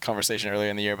conversation earlier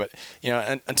in the year, but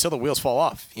until the wheels fall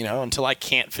off, until I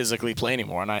can't physically play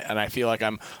anymore, and I feel like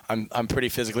I'm pretty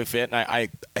physically fit, and I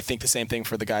think the same thing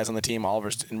for the guys on the team.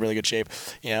 Oliver's in really good shape.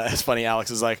 It's funny.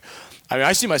 Alex is like,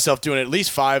 I see myself doing at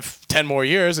least 5-10 more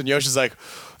years, and Yoshi's like,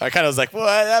 I kind of was like, well,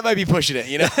 that might be pushing it,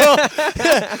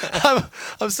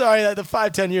 I'm sorry that the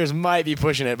 5-10 years might be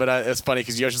pushing it, but it's funny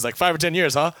because Yoshi's like, 5 or 10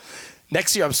 years, huh?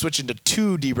 Next year I'm switching to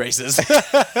 2 deep races.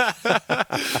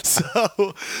 So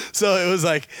it was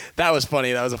like, that was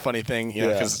funny. That was a funny thing,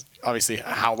 because obviously,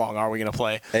 how long are we going to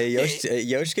play? Hey,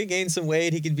 Yosh could gain some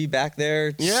weight. He could be back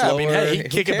there. Yeah, slower. I mean, hey, he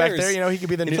could kick it back there. He could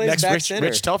be the next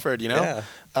Rich Telford. Yeah.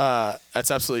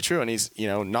 That's absolutely true, and he's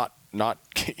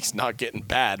he's not getting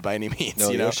bad by any means. No,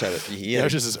 Yosh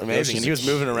is amazing, and he was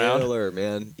moving around. Killer,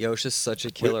 man. Yosh is such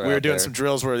a killer. We were doing some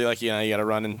drills where you got to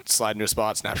run and slide into a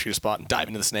spot, snap shoot a spot, and dive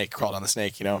into the snake, crawl down the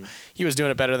snake. He was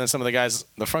doing it better than some of the guys,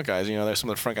 the front guys. There's some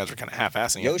of the front guys were kind of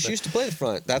half-assing it. Yosh used to play the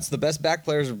front. That's the best back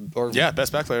players.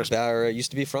 Best back players.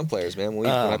 Used to be front players, man. When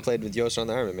I played with Yosh on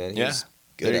the Ironman, man, he was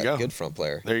good front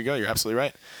player. There you go. You're absolutely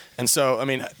right. And so, I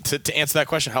mean, to answer that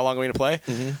question, how long are we going to play?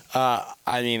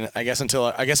 I mean, I guess until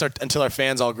our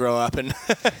fans all grow up and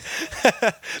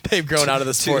they've grown out of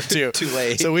the sport too. Too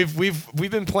late. So we've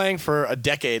been playing for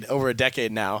over a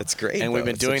decade now. That's great. And we've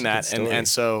been doing that, and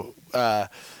so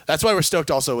that's why we're stoked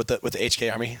also with the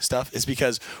HK Army stuff, is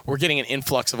because we're getting an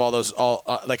influx of all those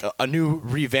like a new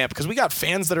revamp, because we got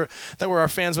fans that were our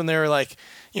fans when they were like,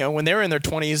 when they were in their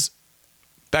 20s.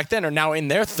 Back then are now in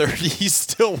their 30s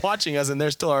still watching us, and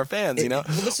they're still our fans,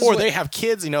 or they have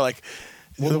kids, like.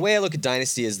 Well, the way I look at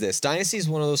Dynasty is this. Dynasty is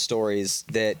one of those stories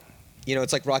that,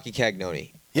 it's like Rocky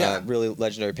Cagnoni. Yeah. Really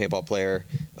legendary paintball player.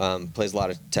 Plays a lot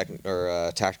of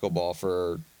tactical ball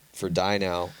for Dy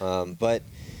now. But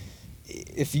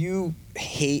if you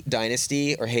hate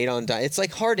Dynasty or hate on it's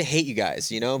like hard to hate you guys,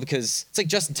 because it's like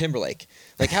Justin Timberlake.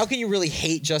 Like, how can you really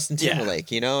hate Justin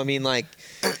Timberlake? I mean, like,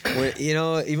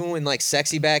 even when like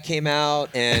Sexy Back came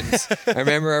out, and I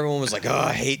remember everyone was like, "Oh,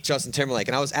 I hate Justin Timberlake,"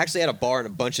 and I was actually at a bar and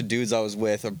a bunch of dudes I was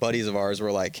with, or buddies of ours,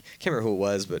 were like, I can't remember who it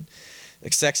was, but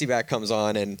like Sexy Back comes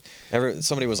on, and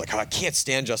somebody was like, "Oh, I can't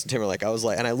stand Justin Timberlake." I was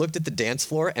like, and I looked at the dance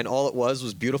floor, and all it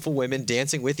was beautiful women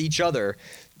dancing with each other,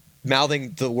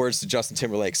 mouthing the words to Justin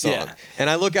Timberlake's song. Yeah. And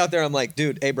I look out there, I'm like,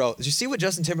 dude, hey, bro, did you see what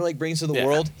Justin Timberlake brings to the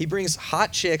world? He brings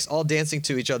hot chicks all dancing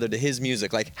to each other to his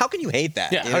music. Like, how can you hate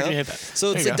that? Yeah, how can you hate that?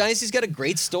 So it's like Dynasty's got a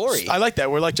great story. I like that.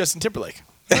 We're like Justin Timberlake.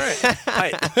 All right.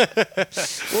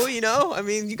 Well, I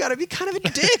mean, you got to be kind of a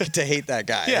dick to hate that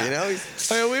guy. Yeah.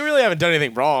 I mean, we really haven't done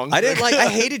anything wrong. I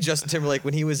hated Justin Timberlake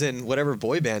when he was in whatever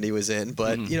boy band he was in,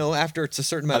 but after it's a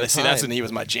certain amount of time. That's when he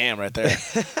was my jam right there.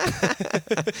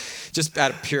 Just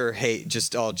out of pure hate,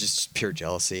 just pure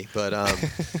jealousy. But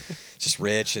just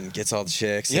rich and gets all the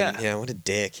chicks. Yeah. And, what a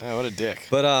dick. Yeah, what a dick.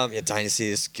 But Dynasty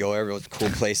is go every cool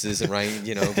places, and Ryan,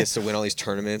 gets to win all these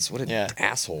tournaments. What an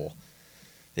asshole.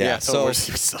 Yeah, so he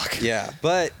suck. Yeah,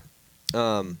 but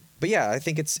yeah, I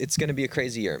think it's going to be a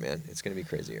crazy year, man. It's going to be a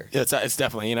crazy year. Yeah, it's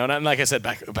definitely, and like I said,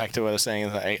 back to what I was saying,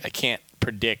 I can't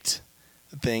predict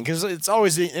the thing because it's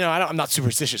always, I'm not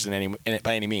superstitious in it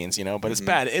by any means, but it's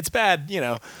bad. It's bad,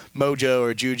 mojo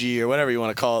or juji or whatever you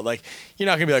want to call it. Like, you're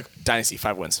not gonna be like Dynasty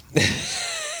 5 wins.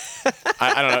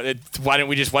 I don't know. Why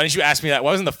didn't you ask me that?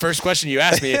 What wasn't the first question you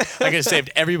asked me? I could have saved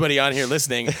everybody on here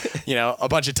listening, a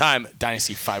bunch of time.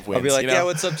 Dynasty 5 wins. I'll be like, yeah,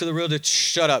 what's up to the real dude?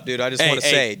 Shut up, dude. I just want to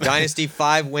say, Dynasty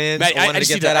 5 wins. Matt, I wanted to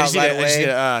get that out right away. I just need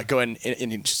to go ahead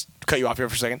and just cut you off here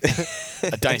for a second.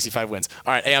 Dynasty 5 wins.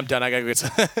 All right, hey, I'm done. I gotta go get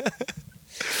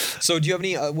So do you have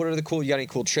any? You got any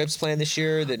cool trips planned this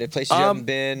year? That places you haven't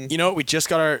been? We just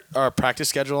got our practice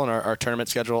schedule and our tournament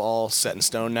schedule all set in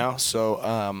stone now. So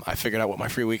I figured out what my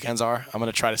free weekends are. I'm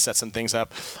gonna try to set some things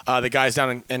up. The guys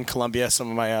down in Colombia,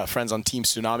 some of my friends on Team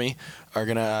Tsunami, are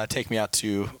gonna take me out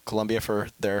to Colombia for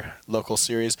their local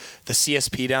series. The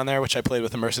CSP down there, which I played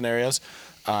with the Mercenarios,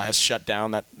 has shut down.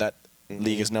 That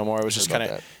league is no more. It was just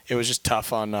it was just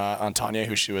tough on Tanya,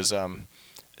 who she was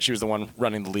the one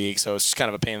running the league, so it's just kind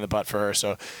of a pain in the butt for her.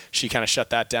 So she kind of shut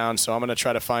that down. So I'm going to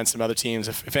try to find some other teams.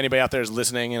 If anybody out there is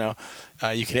listening, you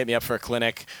can hit me up for a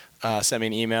clinic. Send me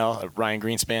an email at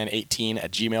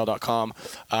ryangreenspan18@gmail.com.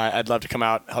 I'd love to come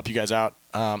out, help you guys out.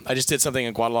 I just did something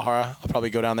in Guadalajara. I'll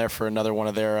probably go down there for another one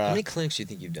of their... How many clinics do you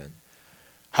think you've done?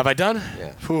 Have I done?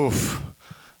 Yeah. Oof.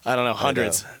 I don't know,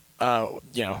 hundreds. Not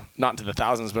into the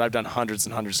thousands, but I've done hundreds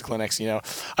and hundreds of clinics.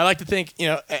 I like to think,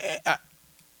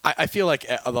 I feel like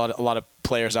a lot of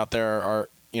players out there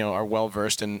are well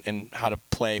versed in how to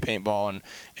play paintball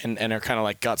and are kind of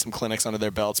like got some clinics under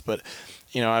their belts. But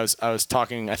I was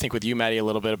talking, I think, with you, Matty, a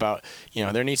little bit about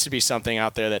there needs to be something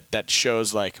out there that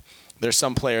shows like there's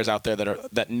some players out there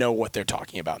that know what they're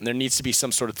talking about, and there needs to be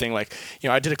some sort of thing like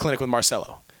I did a clinic with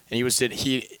Marcelo. And he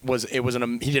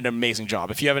did an amazing job.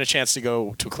 If you have a chance to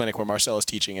go to a clinic where Marcel is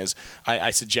teaching,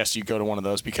 I suggest you go to one of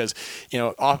those because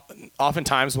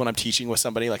oftentimes when I'm teaching with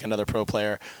somebody like another pro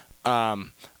player, a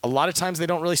lot of times they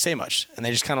don't really say much, and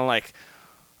they just kind of like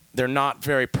they're not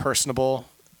very personable.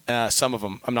 Some of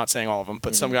them, I'm not saying all of them,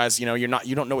 but some guys, you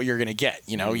don't know what you're going to get.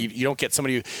 You don't get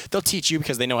somebody who they'll teach you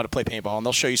because they know how to play paintball and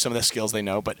they'll show you some of the skills they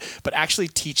know. But actually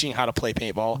teaching how to play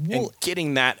paintball and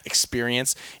getting that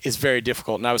experience is very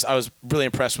difficult. And I was really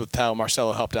impressed with how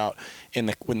Marcelo helped out in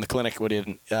the clinic we did.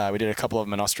 We did a couple of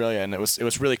them in Australia, and it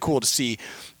was really cool to see,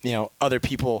 other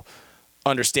people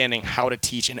understanding how to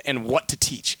teach and what to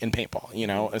teach in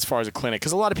paintball. As far as a clinic,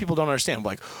 because a lot of people don't understand. I'm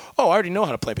like, oh, I already know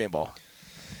how to play paintball.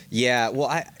 Yeah,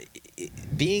 well,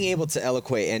 being able to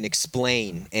eloquate and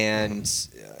explain and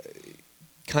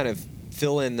kind of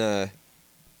fill in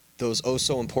those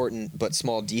so important but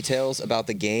small details about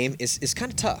the game is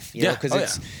kind of tough,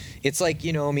 because it's like,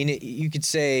 you could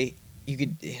say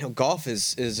golf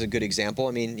is a good example.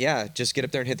 I mean, just get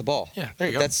up there and hit the ball. Yeah, there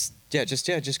you go. Just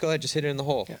go ahead, just hit it in the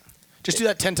hole. Yeah. Just do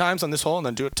that 10 times on this hole and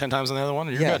then do it 10 times on the other one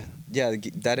and you're good. Yeah,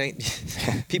 that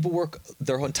ain't... People work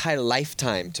their whole entire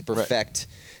lifetime to perfect,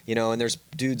 and there's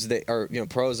dudes that are,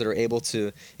 pros that are able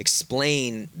to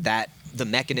explain the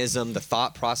mechanism, the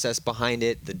thought process behind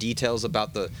it, the details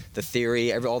about the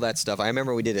theory, all that stuff. I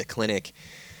remember we did a clinic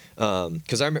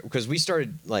because we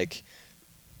started, like...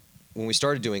 When we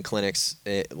started doing clinics,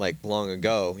 long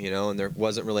ago, and there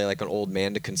wasn't really like an old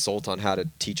man to consult on how to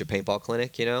teach a paintball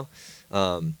clinic,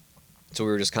 so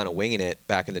we were just kind of winging it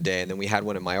back in the day. And then we had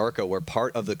one in Mallorca where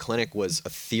part of the clinic was a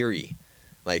theory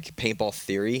like paintball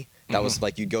theory. That was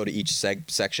like you'd go to each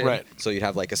section. Right. So you'd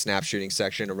have like a snap shooting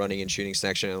section, a running and shooting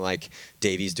section, and like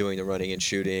Davey's doing the running and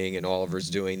shooting, and Oliver's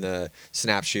doing the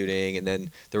snap shooting, and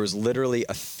then there was literally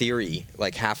a theory,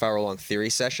 like half-hour long theory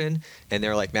session, and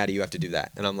they're like, Matty, you have to do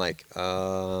that, and I'm like,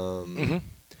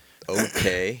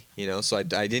 okay, you know. So I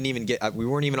didn't even we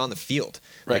weren't even on the field.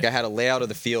 Right. Like I had a layout of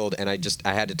the field, and I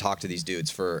had to talk to these dudes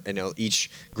for, you know, each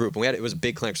group. And it was a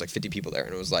big clinic, like 50 people there,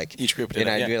 and it was like Each group did and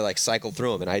it, I yeah. had to like cycle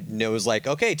through them, and it was like,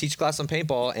 okay, teach class on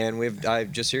paintball, and I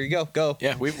just here you go.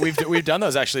 Yeah, we've done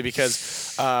those actually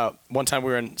because one time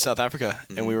we were in South Africa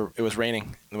and it was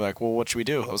raining, and we're like, well, what should we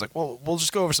do? I was like, well, we'll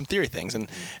just go over some theory things, and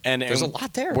There's a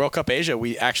lot there. World Cup Asia,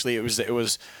 it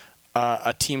was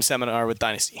a team seminar with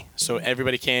Dynasty, so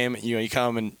everybody came. You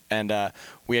come and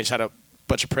we just had a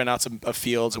bunch of printouts of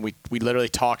fields, and we literally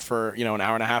talked for, you know, an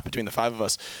hour and a half between the 5 of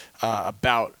us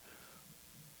about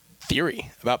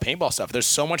theory, about paintball stuff. There's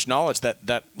so much knowledge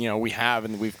that you know we have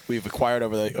and we've acquired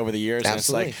over the years.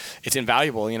 Absolutely. And it's like it's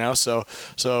invaluable, you know. So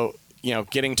you know,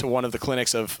 getting to one of the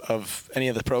clinics of any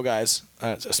of the pro guys,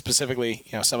 specifically,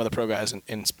 you know, some of the pro guys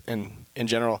in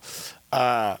general.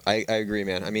 I agree,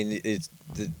 man. I mean,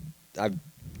 I've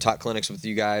taught clinics with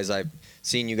you guys. I've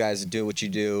seen you guys do what you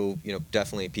do. You know,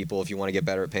 definitely people, if you want to get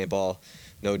better at paintball,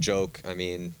 no joke. I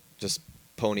mean, just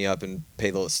pony up and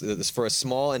pay this for a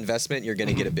small investment. You're going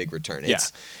to get a big return.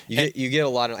 You get a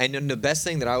lot of. And the best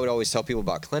thing that I would always tell people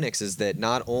about clinics is that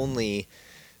not only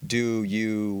do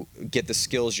you get the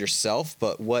skills yourself,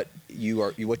 but what you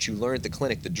learn at the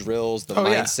clinic, the drills, the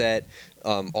mindset,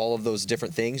 all of those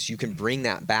different things, you can bring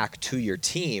that back to your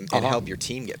team and help your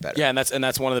team get better. Yeah, and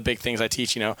that's one of the big things I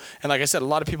teach, you know. And like I said, a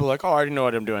lot of people are like, oh, I already know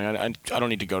what I'm doing. I don't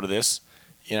need to go to this,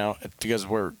 you know, because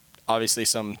we're obviously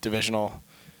some divisional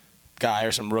guy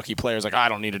or some rookie players like, I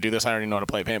don't need to do this. I already know how to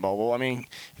play paintball. Well, I mean,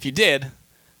 if you did,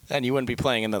 then you wouldn't be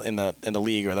playing in the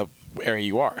league or the area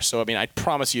you are. So I mean, I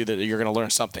promise you that you're going to learn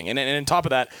something. And on top of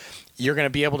that, you're going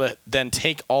to be able to then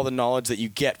take all the knowledge that you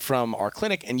get from our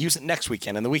clinic and use it next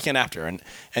weekend and the weekend after. And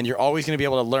you're always going to be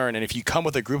able to learn. And if you come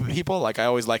with a group of people, like I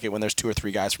always like it when there's 2 or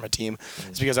 3 guys from a team,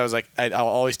 it's because I was like, I'll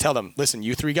always tell them, listen,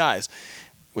 you 3 guys,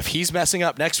 if he's messing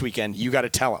up next weekend, you got to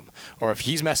tell him. Or if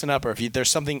he's messing up, or if there's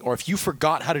something, or if you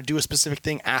forgot how to do a specific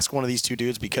thing, ask one of these 2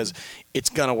 dudes because it's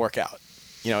going to work out.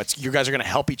 You know, you guys are going to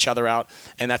help each other out,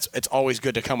 and it's always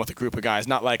good to come with a group of guys.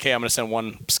 Not like, hey, I'm going to send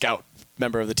one scout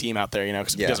member of the team out there, you know,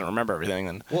 because if he doesn't remember everything.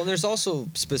 Then well, there's also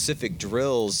specific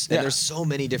drills, and there's so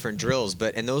many different drills,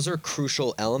 and those are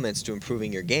crucial elements to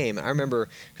improving your game. I remember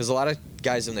because a lot of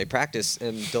guys when they practice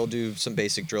and they'll do some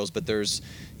basic drills, but there's,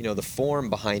 you know, the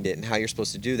form behind it and how you're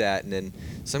supposed to do that, and then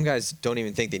some guys don't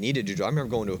even think they need to do. I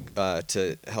remember going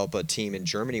to help a team in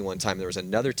Germany one time. There was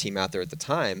another team out there at the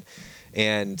time,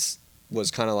 and was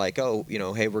kind of like, oh, you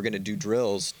know, hey, we're gonna do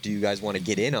drills. Do you guys want to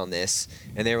get in on this?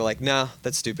 And they were like, nah,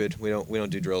 that's stupid. We don't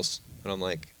do drills. And I'm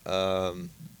like,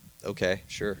 okay,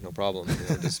 sure, no problem. You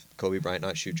know, does Kobe Bryant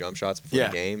not shoot jump shots before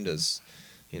the game? Do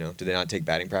they not take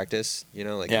batting practice? You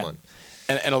know, like come on.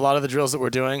 And a lot of the drills that we're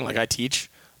doing, like I teach,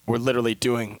 we're literally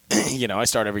doing. You know, I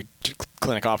start every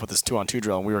clinic off with this 2-on-2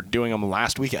 drill, and we were doing them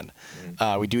last weekend.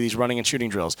 We do these running and shooting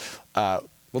drills.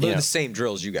 Well, they're the same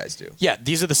drills you guys do. Yeah,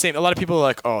 these are the same. A lot of people are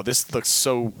like, oh, this looks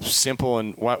so simple,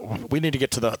 and we need to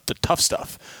get to the tough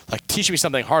stuff. Like, teach me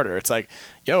something harder. It's like,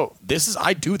 yo,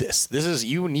 I do this.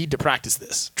 You need to practice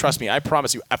this. Trust me, I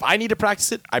promise you. If I need to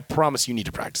practice it, I promise you need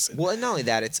to practice it. Well, and not only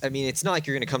that, it's not like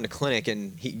you're going to come to clinic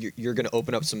and you're going to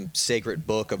open up some sacred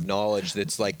book of knowledge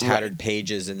that's like tattered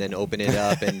pages and then open it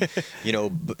up and, you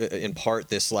know, impart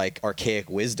this like archaic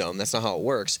wisdom. That's not how it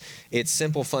works. It's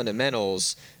simple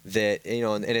fundamentals that, you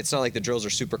know, and it's not like the drills are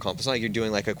super complex. It's not like you're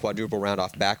doing like a quadruple round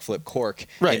off backflip cork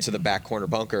into the back corner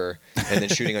bunker and then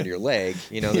shooting under your leg.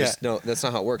 You know, that's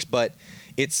not how it works. But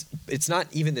it's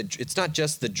not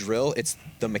just the drill. It's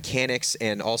the mechanics,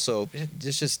 and also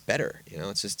it's just better. You know,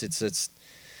 it's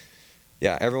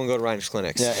everyone go to Reiner's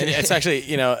clinics. Yeah, and it's actually,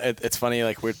 you know, it's funny.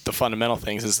 Like with the fundamental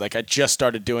things is like I just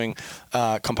started doing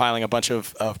compiling a bunch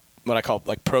of what I call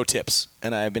like pro tips,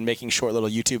 and I've been making short little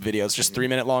YouTube videos, just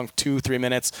 3-minute long, 2-3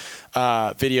 minutes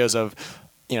videos of,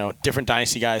 you know, different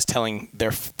Dynasty guys telling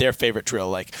their favorite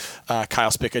drill. Like Kyle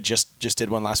Spica just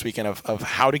did one last weekend of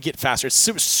how to get faster. It's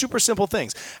super simple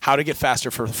things. How to get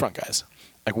faster for the front guys.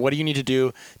 Like, what do you need to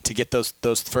do to get those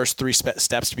first 3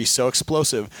 steps to be so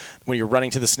explosive when you're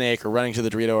running to the snake or running to the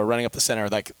Dorito or running up the center?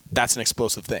 Like, that's an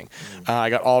explosive thing.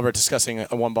 I got Oliver discussing a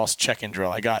 1-ball check-in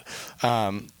drill. I got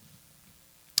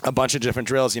a bunch of different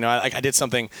drills. I did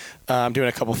something. I'm doing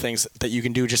a couple things that you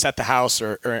can do just at the house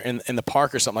or in the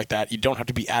park or something like that. You don't have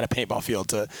to be at a paintball field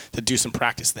to do some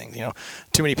practice things.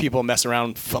 Too many people mess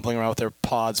around, fumbling around with their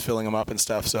pods, filling them up and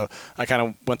stuff. So I kind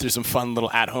of went through some fun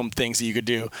little at-home things that you could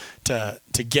do to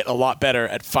get a lot better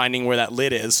at finding where that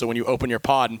lid is. So when you open your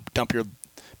pod and dump your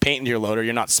paint into your loader,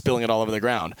 you're not spilling it all over the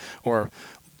ground or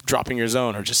dropping your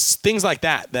zone or just things like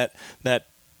that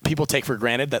people take for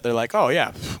granted, that they're like, oh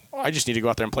yeah, I just need to go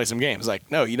out there and play some games. Like,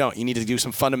 no, you don't. You need to do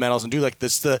some fundamentals and do like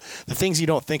this. The things you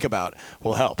don't think about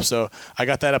will help. So I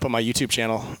got that up on my YouTube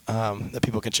channel that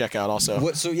people can check out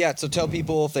also. So tell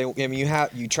people if they. I mean,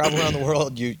 you travel around the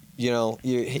world. You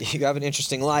have an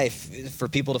interesting life. For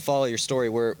people to follow your story,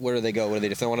 where do they go? What do they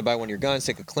do? If they want to buy one of your guns,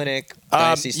 take a clinic,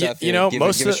 Dynasty stuff. Give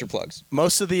us your plugs.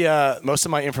 Most of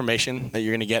my information that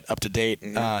you're going to get up to date,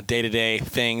 day-to-day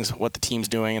things, what the team's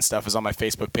doing and stuff is on my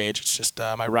Facebook page. It's just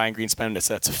my Ryan Greenspan. It's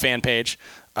a fan page,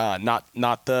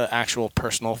 not the actual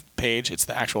personal page. It's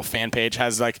the actual fan page. It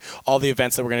has like all the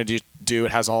events that we're going to do.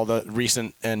 It has all the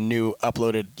recent and new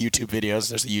uploaded YouTube videos.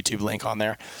 There's a YouTube link on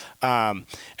there, and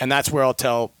that's where I'll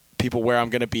tell people where I'm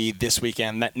going to be this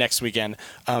weekend, next weekend.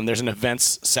 There's an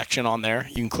events section on there.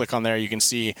 You can click on there. You can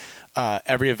see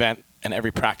every event and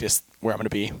every practice where I'm going to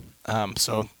be.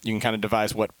 So you can kind of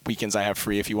devise what weekends I have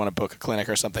free if you want to book a clinic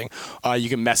or something. You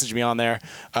can message me on there.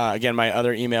 Again, my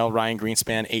other email,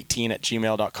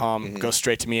 ryangreenspan18@gmail.com. Goes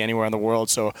straight to me anywhere in the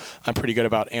world. So I'm pretty good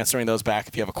about answering those back.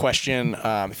 If you have a question,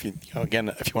 if you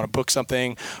want to book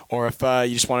something, or if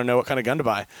you just want to know what kind of gun to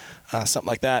buy, something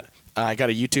like that. I got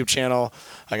a YouTube channel.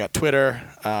 I got Twitter,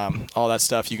 all that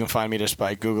stuff. You can find me just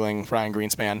by Googling Ryan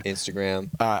Greenspan. Instagram.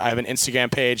 I have an Instagram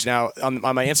page. Now, on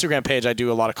my Instagram page, I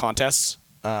do a lot of contests.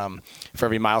 For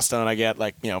every milestone I get,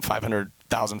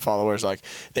 500,000 followers, like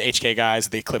the HK guys,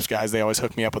 the Eclipse guys, they always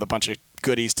hook me up with a bunch of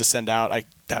goodies to send out. I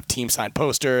have team signed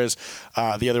posters.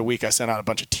 The other week I sent out a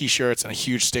bunch of T-shirts and a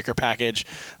huge sticker package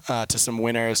to some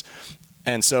winners.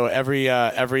 And so every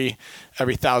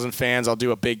 1,000 fans, I'll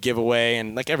do a big giveaway.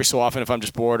 And like every so often, if I'm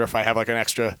just bored or if I have like an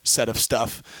extra set of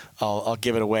stuff, I'll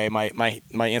give it away. My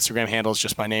Instagram handle is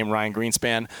just my name, Ryan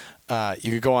Greenspan.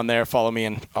 You could go on there, follow me,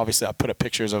 and obviously I'll put up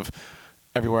pictures of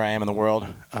everywhere I am in the world,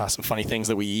 some funny things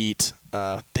that we eat,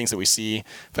 things that we see.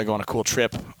 If I go on a cool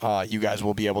trip, you guys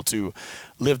will be able to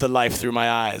live the life through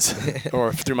my eyes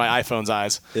or through my iPhone's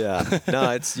eyes. Yeah.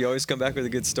 No, you always come back with a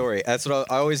good story. That's what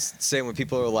I always say when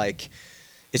people are like,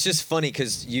 it's just funny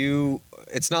because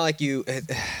it's not like you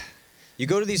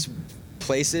go to these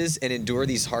places and endure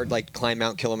these hard, like climb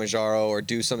Mount Kilimanjaro or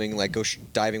do something like go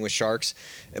diving with sharks,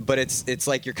 but it's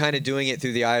like you're kind of doing it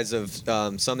through the eyes of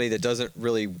somebody that doesn't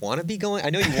really want to be going. I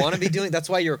know you want to be doing. That's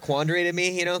why you're a quandary to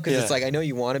me, because it's like I know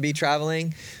you want to be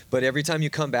traveling, but every time you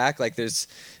come back, like it's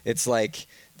like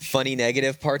funny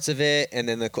negative parts of it and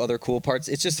then the other cool parts.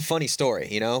 It's just a funny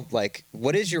story, like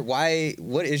what is your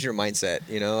mindset,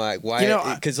 like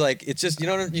why, because like it's just you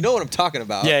know what I'm talking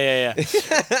about. Yeah.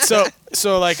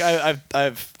 so like I've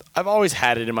always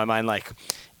had it in my mind, like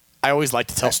I always like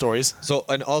to tell stories. So,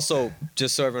 and also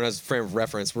just so everyone has a frame of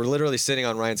reference, we're literally sitting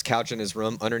on Ryan's couch in his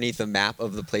room underneath a map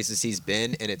of the places he's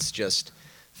been, and it's just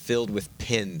filled with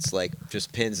pins, like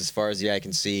just pins as far as the eye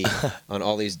can see on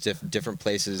all these different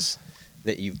places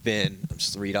that you've been. I'm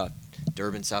just read out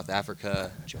Durban, South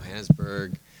Africa,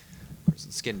 Johannesburg.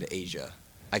 Let's get into Asia.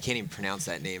 I can't even pronounce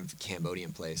that name.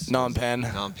 Cambodian place. Phnom Penh.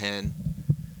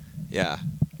 Yeah.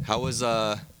 How do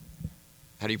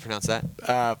you pronounce that?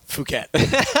 Phuket.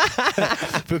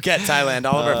 Phuket, Thailand.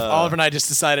 Oliver and I just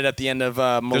decided at the end of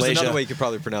Malaysia. There's another way you could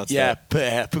probably pronounce that.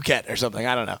 Yeah, Phuket or something.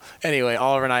 I don't know. Anyway,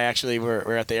 Oliver and I actually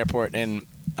were at the airport in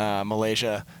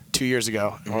Malaysia 2 years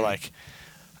ago, and we're like,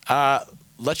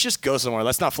 let's just go somewhere.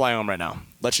 Let's not fly home right now.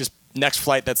 Next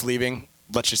flight that's leaving,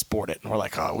 let's just board it. And we're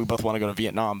like, we both want to go to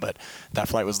Vietnam, but that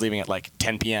flight was leaving at like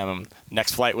 10 p.m. And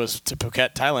next flight was to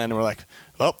Phuket, Thailand. And we're like,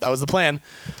 well, that was the plan.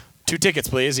 2 tickets,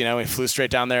 please. We flew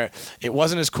straight down there. It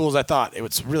wasn't as cool as I thought. It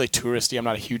was really touristy. I'm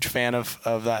not a huge fan of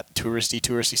that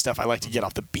touristy stuff. I like to get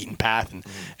off the beaten path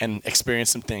and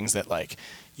experience some things that like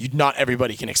not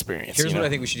everybody can experience. Here's what I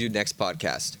think we should do next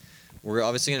podcast. We're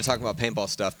obviously going to talk about paintball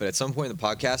stuff, but at some point in the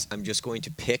podcast, I'm just going to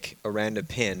pick a random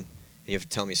pin, and you have to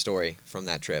tell me a story from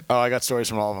that trip. Oh, I got stories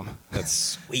from all of them. That's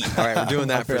sweet. All right, we're doing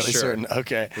that for sure. Certain.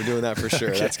 Okay. We're doing that for sure.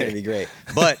 Okay. That's going to be great.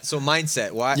 But, so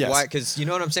mindset. Why? Yes. Why? Because you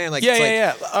know what I'm saying? Like,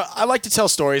 yeah. I like to tell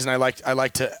stories, and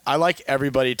I like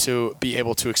everybody to be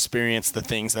able to experience the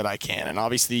things that I can. And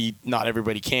obviously, not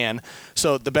everybody can.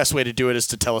 So the best way to do it is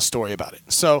to tell a story about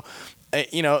it. So,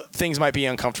 things might be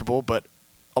uncomfortable, but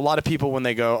a lot of people, when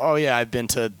they go, oh, yeah, I've been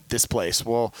to this place.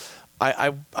 Well,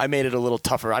 I made it a little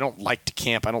tougher. I don't like to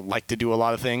camp. I don't like to do a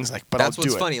lot of things. Like, but That's I'll do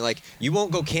what's it. funny. Like, you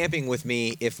won't go camping with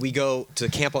me if we go to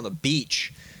camp on the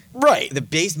beach. Right.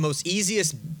 The most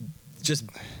easiest just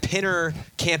pinner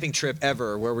camping trip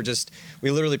ever, where we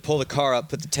literally pull the car up,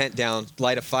 put the tent down,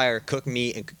 light a fire, cook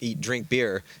meat, and drink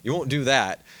beer. You won't do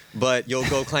that, but you'll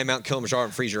go climb Mount Kilimanjaro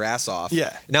and freeze your ass off.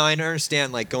 Yeah. Now I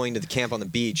understand like going to the camp on the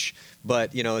beach,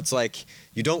 but it's like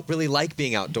you don't really like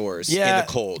being outdoors in the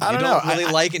cold. I don't you know. don't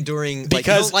really like enduring. Because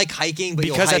you don't like hiking, but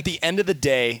because you'll hike. at the end of the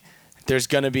day, there's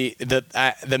going to be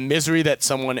the misery that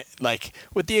someone, like,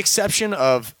 with the exception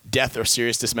of death or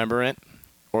serious dismemberment,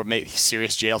 or maybe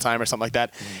serious jail time or something like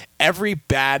that. Every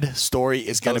bad story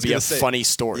is going to be a funny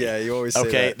story. Yeah, you always say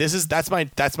okay. that.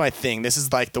 That's my thing. This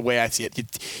is like the way I see it.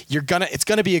 It's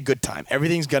gonna be a good time.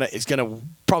 Everything's gonna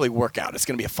probably work out. It's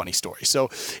gonna be a funny story. So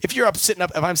if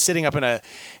I'm sitting up in a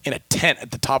tent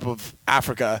at the top of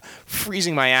Africa,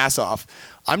 freezing my ass off,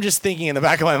 I'm just thinking in the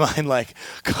back of my mind like,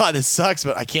 God, this sucks,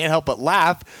 but I can't help but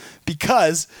laugh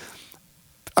because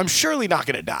I'm surely not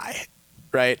gonna die,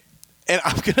 right? And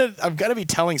I'm gonna be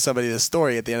telling somebody this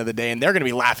story at the end of the day, and they're gonna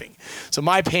be laughing. So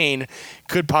my pain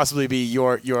could possibly be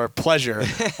your pleasure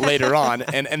later on,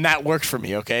 and that works for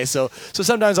me. Okay, so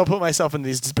sometimes I'll put myself in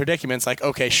these predicaments, like,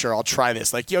 okay, sure, I'll try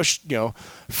this. Like,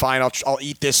 fine, I'll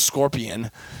eat this scorpion.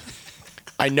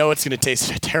 I know it's gonna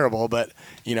taste terrible, but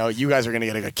you guys are gonna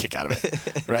get a good kick out of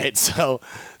it, right? So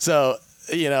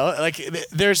like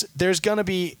there's gonna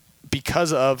be.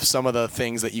 Because of some of the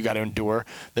things that you got to endure,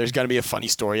 there's going to be a funny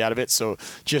story out of it. So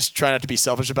just try not to be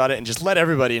selfish about it and just let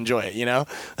everybody enjoy it,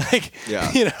 Like,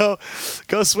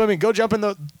 go swimming, go jump in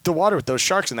the water with those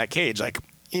sharks in that cage. Like,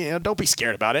 don't be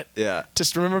scared about it. Yeah.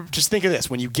 Just think of this.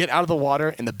 When you get out of the water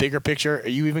in the bigger picture,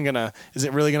 is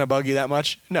it really going to bug you that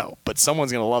much? No, but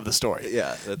someone's going to love the story.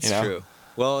 Yeah, that's true.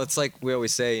 Well, it's like we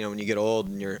always say, when you get old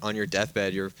and you're on your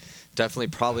deathbed, you're definitely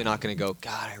probably not going to go,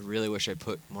 God, I really wish I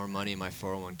put more money in my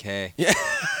 401k. Yeah.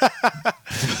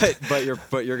 but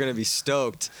you're going to be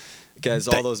stoked because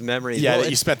all those memories. Yeah,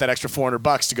 you spent that extra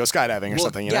 $400 to go skydiving or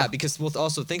something. Yeah, because we'll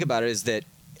also think about it is that,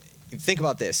 think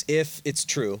about this. If it's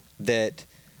true that,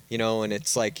 and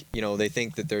it's like, they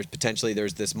think that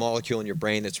there's this molecule in your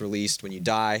brain that's released when you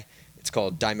die. It's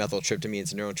called dimethyltryptamine.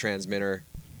 It's a neurotransmitter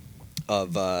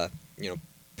of,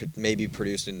 maybe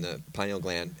produced in the pineal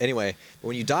gland. Anyway,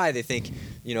 when you die, they think,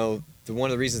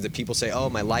 one of the reasons that people say, oh,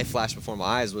 my life flashed before my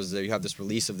eyes was that you have this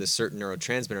release of this certain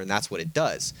neurotransmitter, and that's what it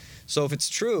does. So if it's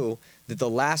true that the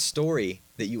last story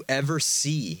that you ever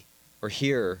see or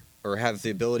hear or have the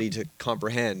ability to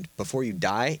comprehend before you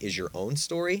die is your own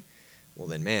story, well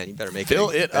then, man, you better make it a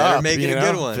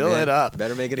good one. Fill it up.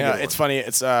 Better make it a good one. It's funny.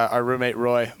 It's our roommate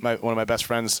Roy, one of my best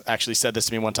friends, actually said this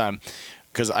to me one time.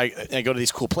 Because I go to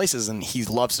these cool places and he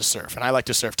loves to surf and I like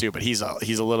to surf too, but he's a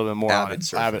little bit more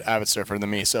avid surfer than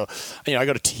me. So I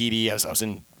go to Tahiti. I was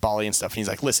in Bali and stuff, and he's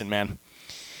like, "Listen, man,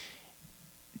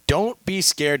 don't be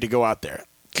scared to go out there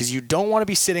because you don't want to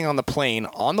be sitting on the plane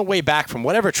on the way back from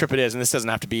whatever trip it is. And this doesn't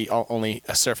have to be only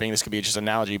a surfing. This could be just an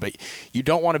analogy, but you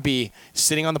don't want to be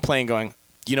sitting on the plane going,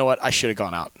 you know what? I should have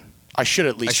gone out." I should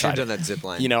at least have done that zip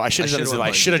line. I should have done the zip line.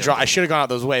 I should have gone out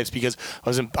those waves because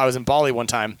I was in Bali one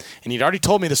time and he'd already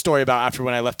told me the story about after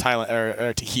when I left Thailand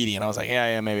or Tahiti, and I was like,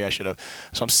 yeah, maybe I should have.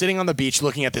 So I'm sitting on the beach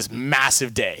looking at this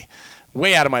massive day,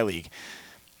 way out of my league.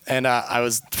 And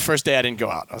the first day I didn't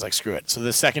go out. I was like, screw it. So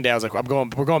the second day I was like, we're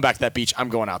going back to that beach. I'm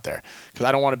going out there because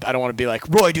I don't want to be like,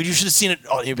 Roy, dude, you should have seen it.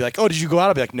 Oh, and he'd be like, oh, did you go out?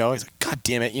 I'd be like, no. He's like, God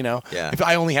damn it, Yeah. If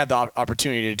I only had the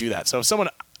opportunity to do that. So if someone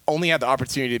only had the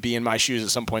opportunity to be in my shoes at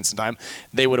some points in time,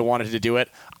 they would have wanted to do it.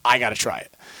 I got to try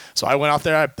it. So I went out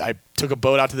there. I took a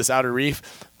boat out to this outer reef,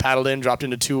 paddled in, dropped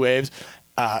into 2 waves.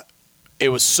 It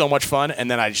was so much fun.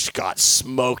 And then I just got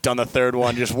smoked on the third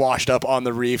one, just washed up on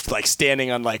the reef, like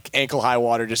standing on like ankle high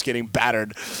water, just getting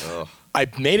battered. Oh. I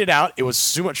made it out. It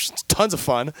was tons of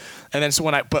fun. And then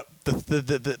but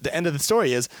the end of the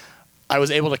story is I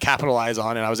was able to capitalize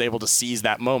on and I was able to seize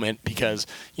that moment because,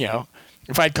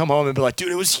 if I'd come home and be like,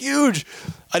 dude, it was huge.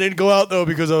 I didn't go out, though,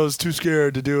 because I was too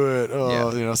scared to do it.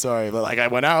 Oh, sorry. But, I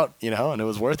went out, and it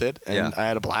was worth it. And I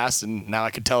had a blast. And now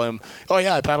I could tell him, oh,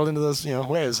 yeah, I paddled into those,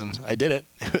 waves. And I did it.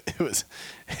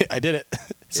 I did it.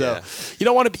 So you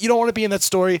don't want to be in that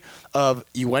story of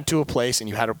you went to a place and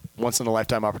you had a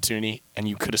once-in-a-lifetime opportunity and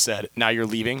you could have said, now you're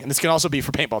leaving. And this can also be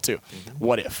for paintball, too. Mm-hmm.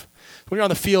 What if? When you're on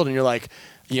the field and you're like,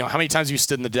 how many times have you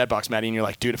stood in the dead box, Matty, and you're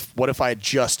like, dude, what if I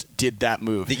just did that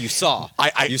move? That you saw.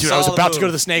 I was about to go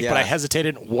to the snake, but I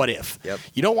hesitated. What if? Yep.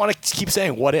 You don't want to keep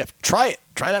saying, what if? Try it.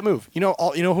 Try that move. You know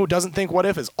who doesn't think what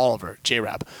if is Oliver,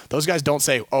 J-Rab. Those guys don't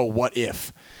say, oh, what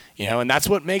if? And that's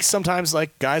what makes sometimes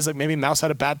like guys like maybe Mouse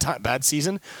had a bad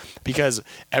season, because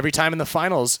every time in the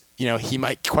finals, he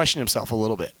might question himself a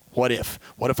little bit. What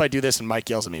if I do this and Mike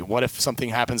yells at me? What if something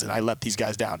happens and I let these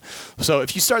guys down? So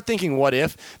if you start thinking what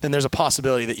if, then there's a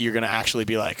possibility that you're going to actually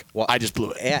be like, well, I just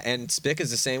blew it. Yeah, and Spick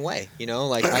is the same way.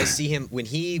 Like I see him when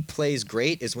he plays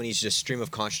great is when he's just stream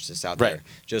of consciousness out there.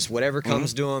 Just whatever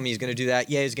comes to him, he's going to do that.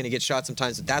 Yeah, he's going to get shot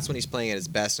sometimes, but that's when he's playing at his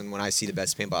best and when I see the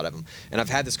best paintball out of him. And I've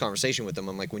had this conversation with him.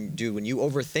 I'm like, when you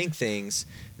overthink things,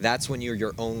 that's when you're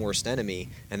your own worst enemy,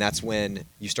 and that's when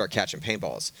you start catching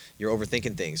paintballs. You're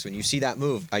overthinking things. When you see that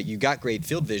move, you got great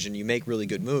field vision, you make really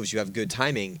good moves, you have good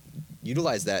timing,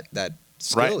 utilize that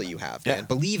skill that you have, and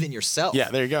believe in yourself.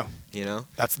 Yeah, there you go.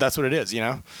 That's what it is.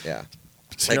 Yeah.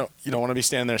 So you don't want to be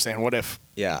standing there saying, "What if?"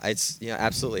 Yeah,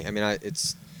 absolutely. I mean,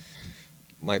 it's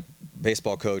my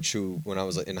baseball coach who, when I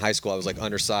was in high school, I was like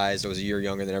undersized. I was a year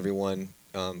younger than everyone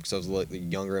because I was a little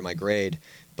younger in my grade.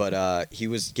 But he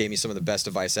gave me some of the best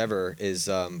advice ever.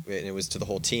 And it was to the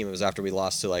whole team. It was after we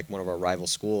lost to like one of our rival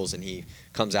schools, and he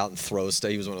comes out and throws stuff.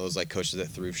 He was one of those like coaches that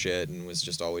threw shit and was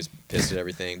just always pissed at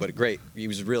everything. But great, he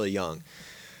was really young.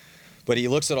 But he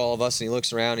looks at all of us and he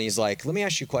looks around and he's like, "Let me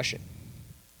ask you a question.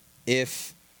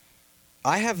 If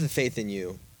I have the faith in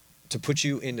you to put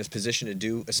you in a position to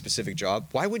do a specific job,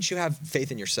 why would you have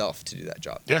faith in yourself to do that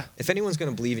job? Yeah. If anyone's going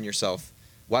to believe in yourself,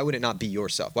 why would it not be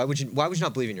yourself? Why would you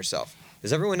not believe in yourself?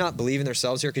 Does everyone not believe in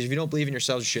themselves here? Because if you don't believe in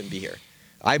yourselves, you shouldn't be here.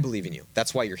 I believe in you.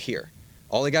 That's why you're here.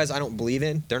 All the guys I don't believe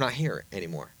in, they're not here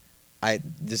anymore.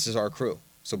 This is our crew.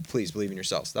 So please believe in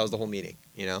yourselves." That was the whole meeting,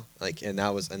 and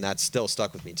that's still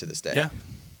stuck with me to this day. Yeah.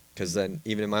 Because then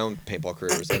even in my own paintball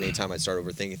career, was any time I'd start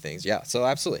overthinking things. Yeah. So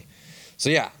absolutely. So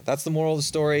yeah, that's the moral of the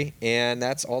story, and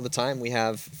that's all the time we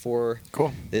have for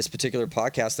this particular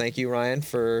podcast. Thank you, Ryan,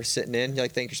 for sitting in. You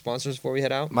like to thank your sponsors before we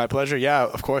head out? My pleasure. Yeah,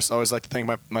 of course. I always like to thank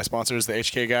my sponsors, the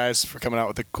HK guys, for coming out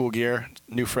with the cool gear,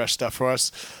 new fresh stuff for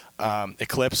us.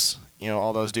 Eclipse,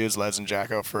 all those dudes, Les and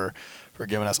Jacko, for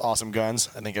giving us awesome guns.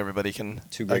 I think everybody can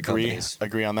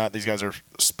agree on that. These guys are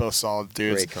both solid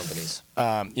dudes. Great companies.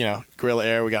 Gorilla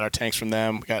Air, we got our tanks from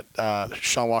them. We got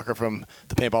Sean Walker from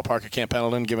the paintball park at Camp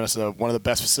Pendleton, giving us one of the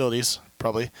best facilities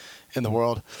probably in the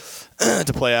world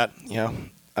to play at.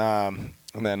 And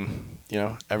then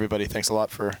everybody, thanks a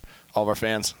lot for all of our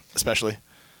fans, especially.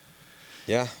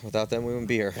 Yeah, without them we wouldn't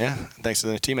be here. Yeah, thanks to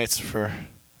the teammates for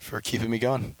keeping me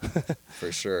going.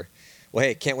 For sure. Well,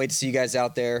 hey, can't wait to see you guys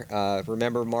out there.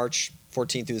 Remember, March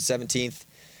 14th through the 17th,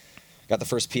 got the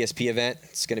first PSP event.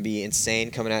 It's going to be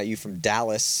insane, coming at you from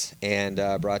Dallas and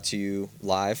brought to you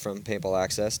live from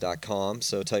paintballaccess.com.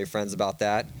 So tell your friends about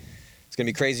that. It's going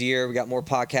to be a crazy year. We got more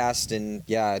podcasts,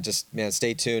 and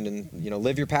stay tuned and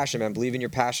live your passion, man. Believe in your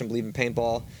passion. Believe in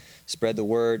paintball. Spread the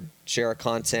word. Share our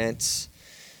content,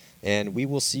 and we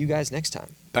will see you guys next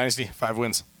time. Dynasty, 5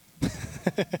 wins.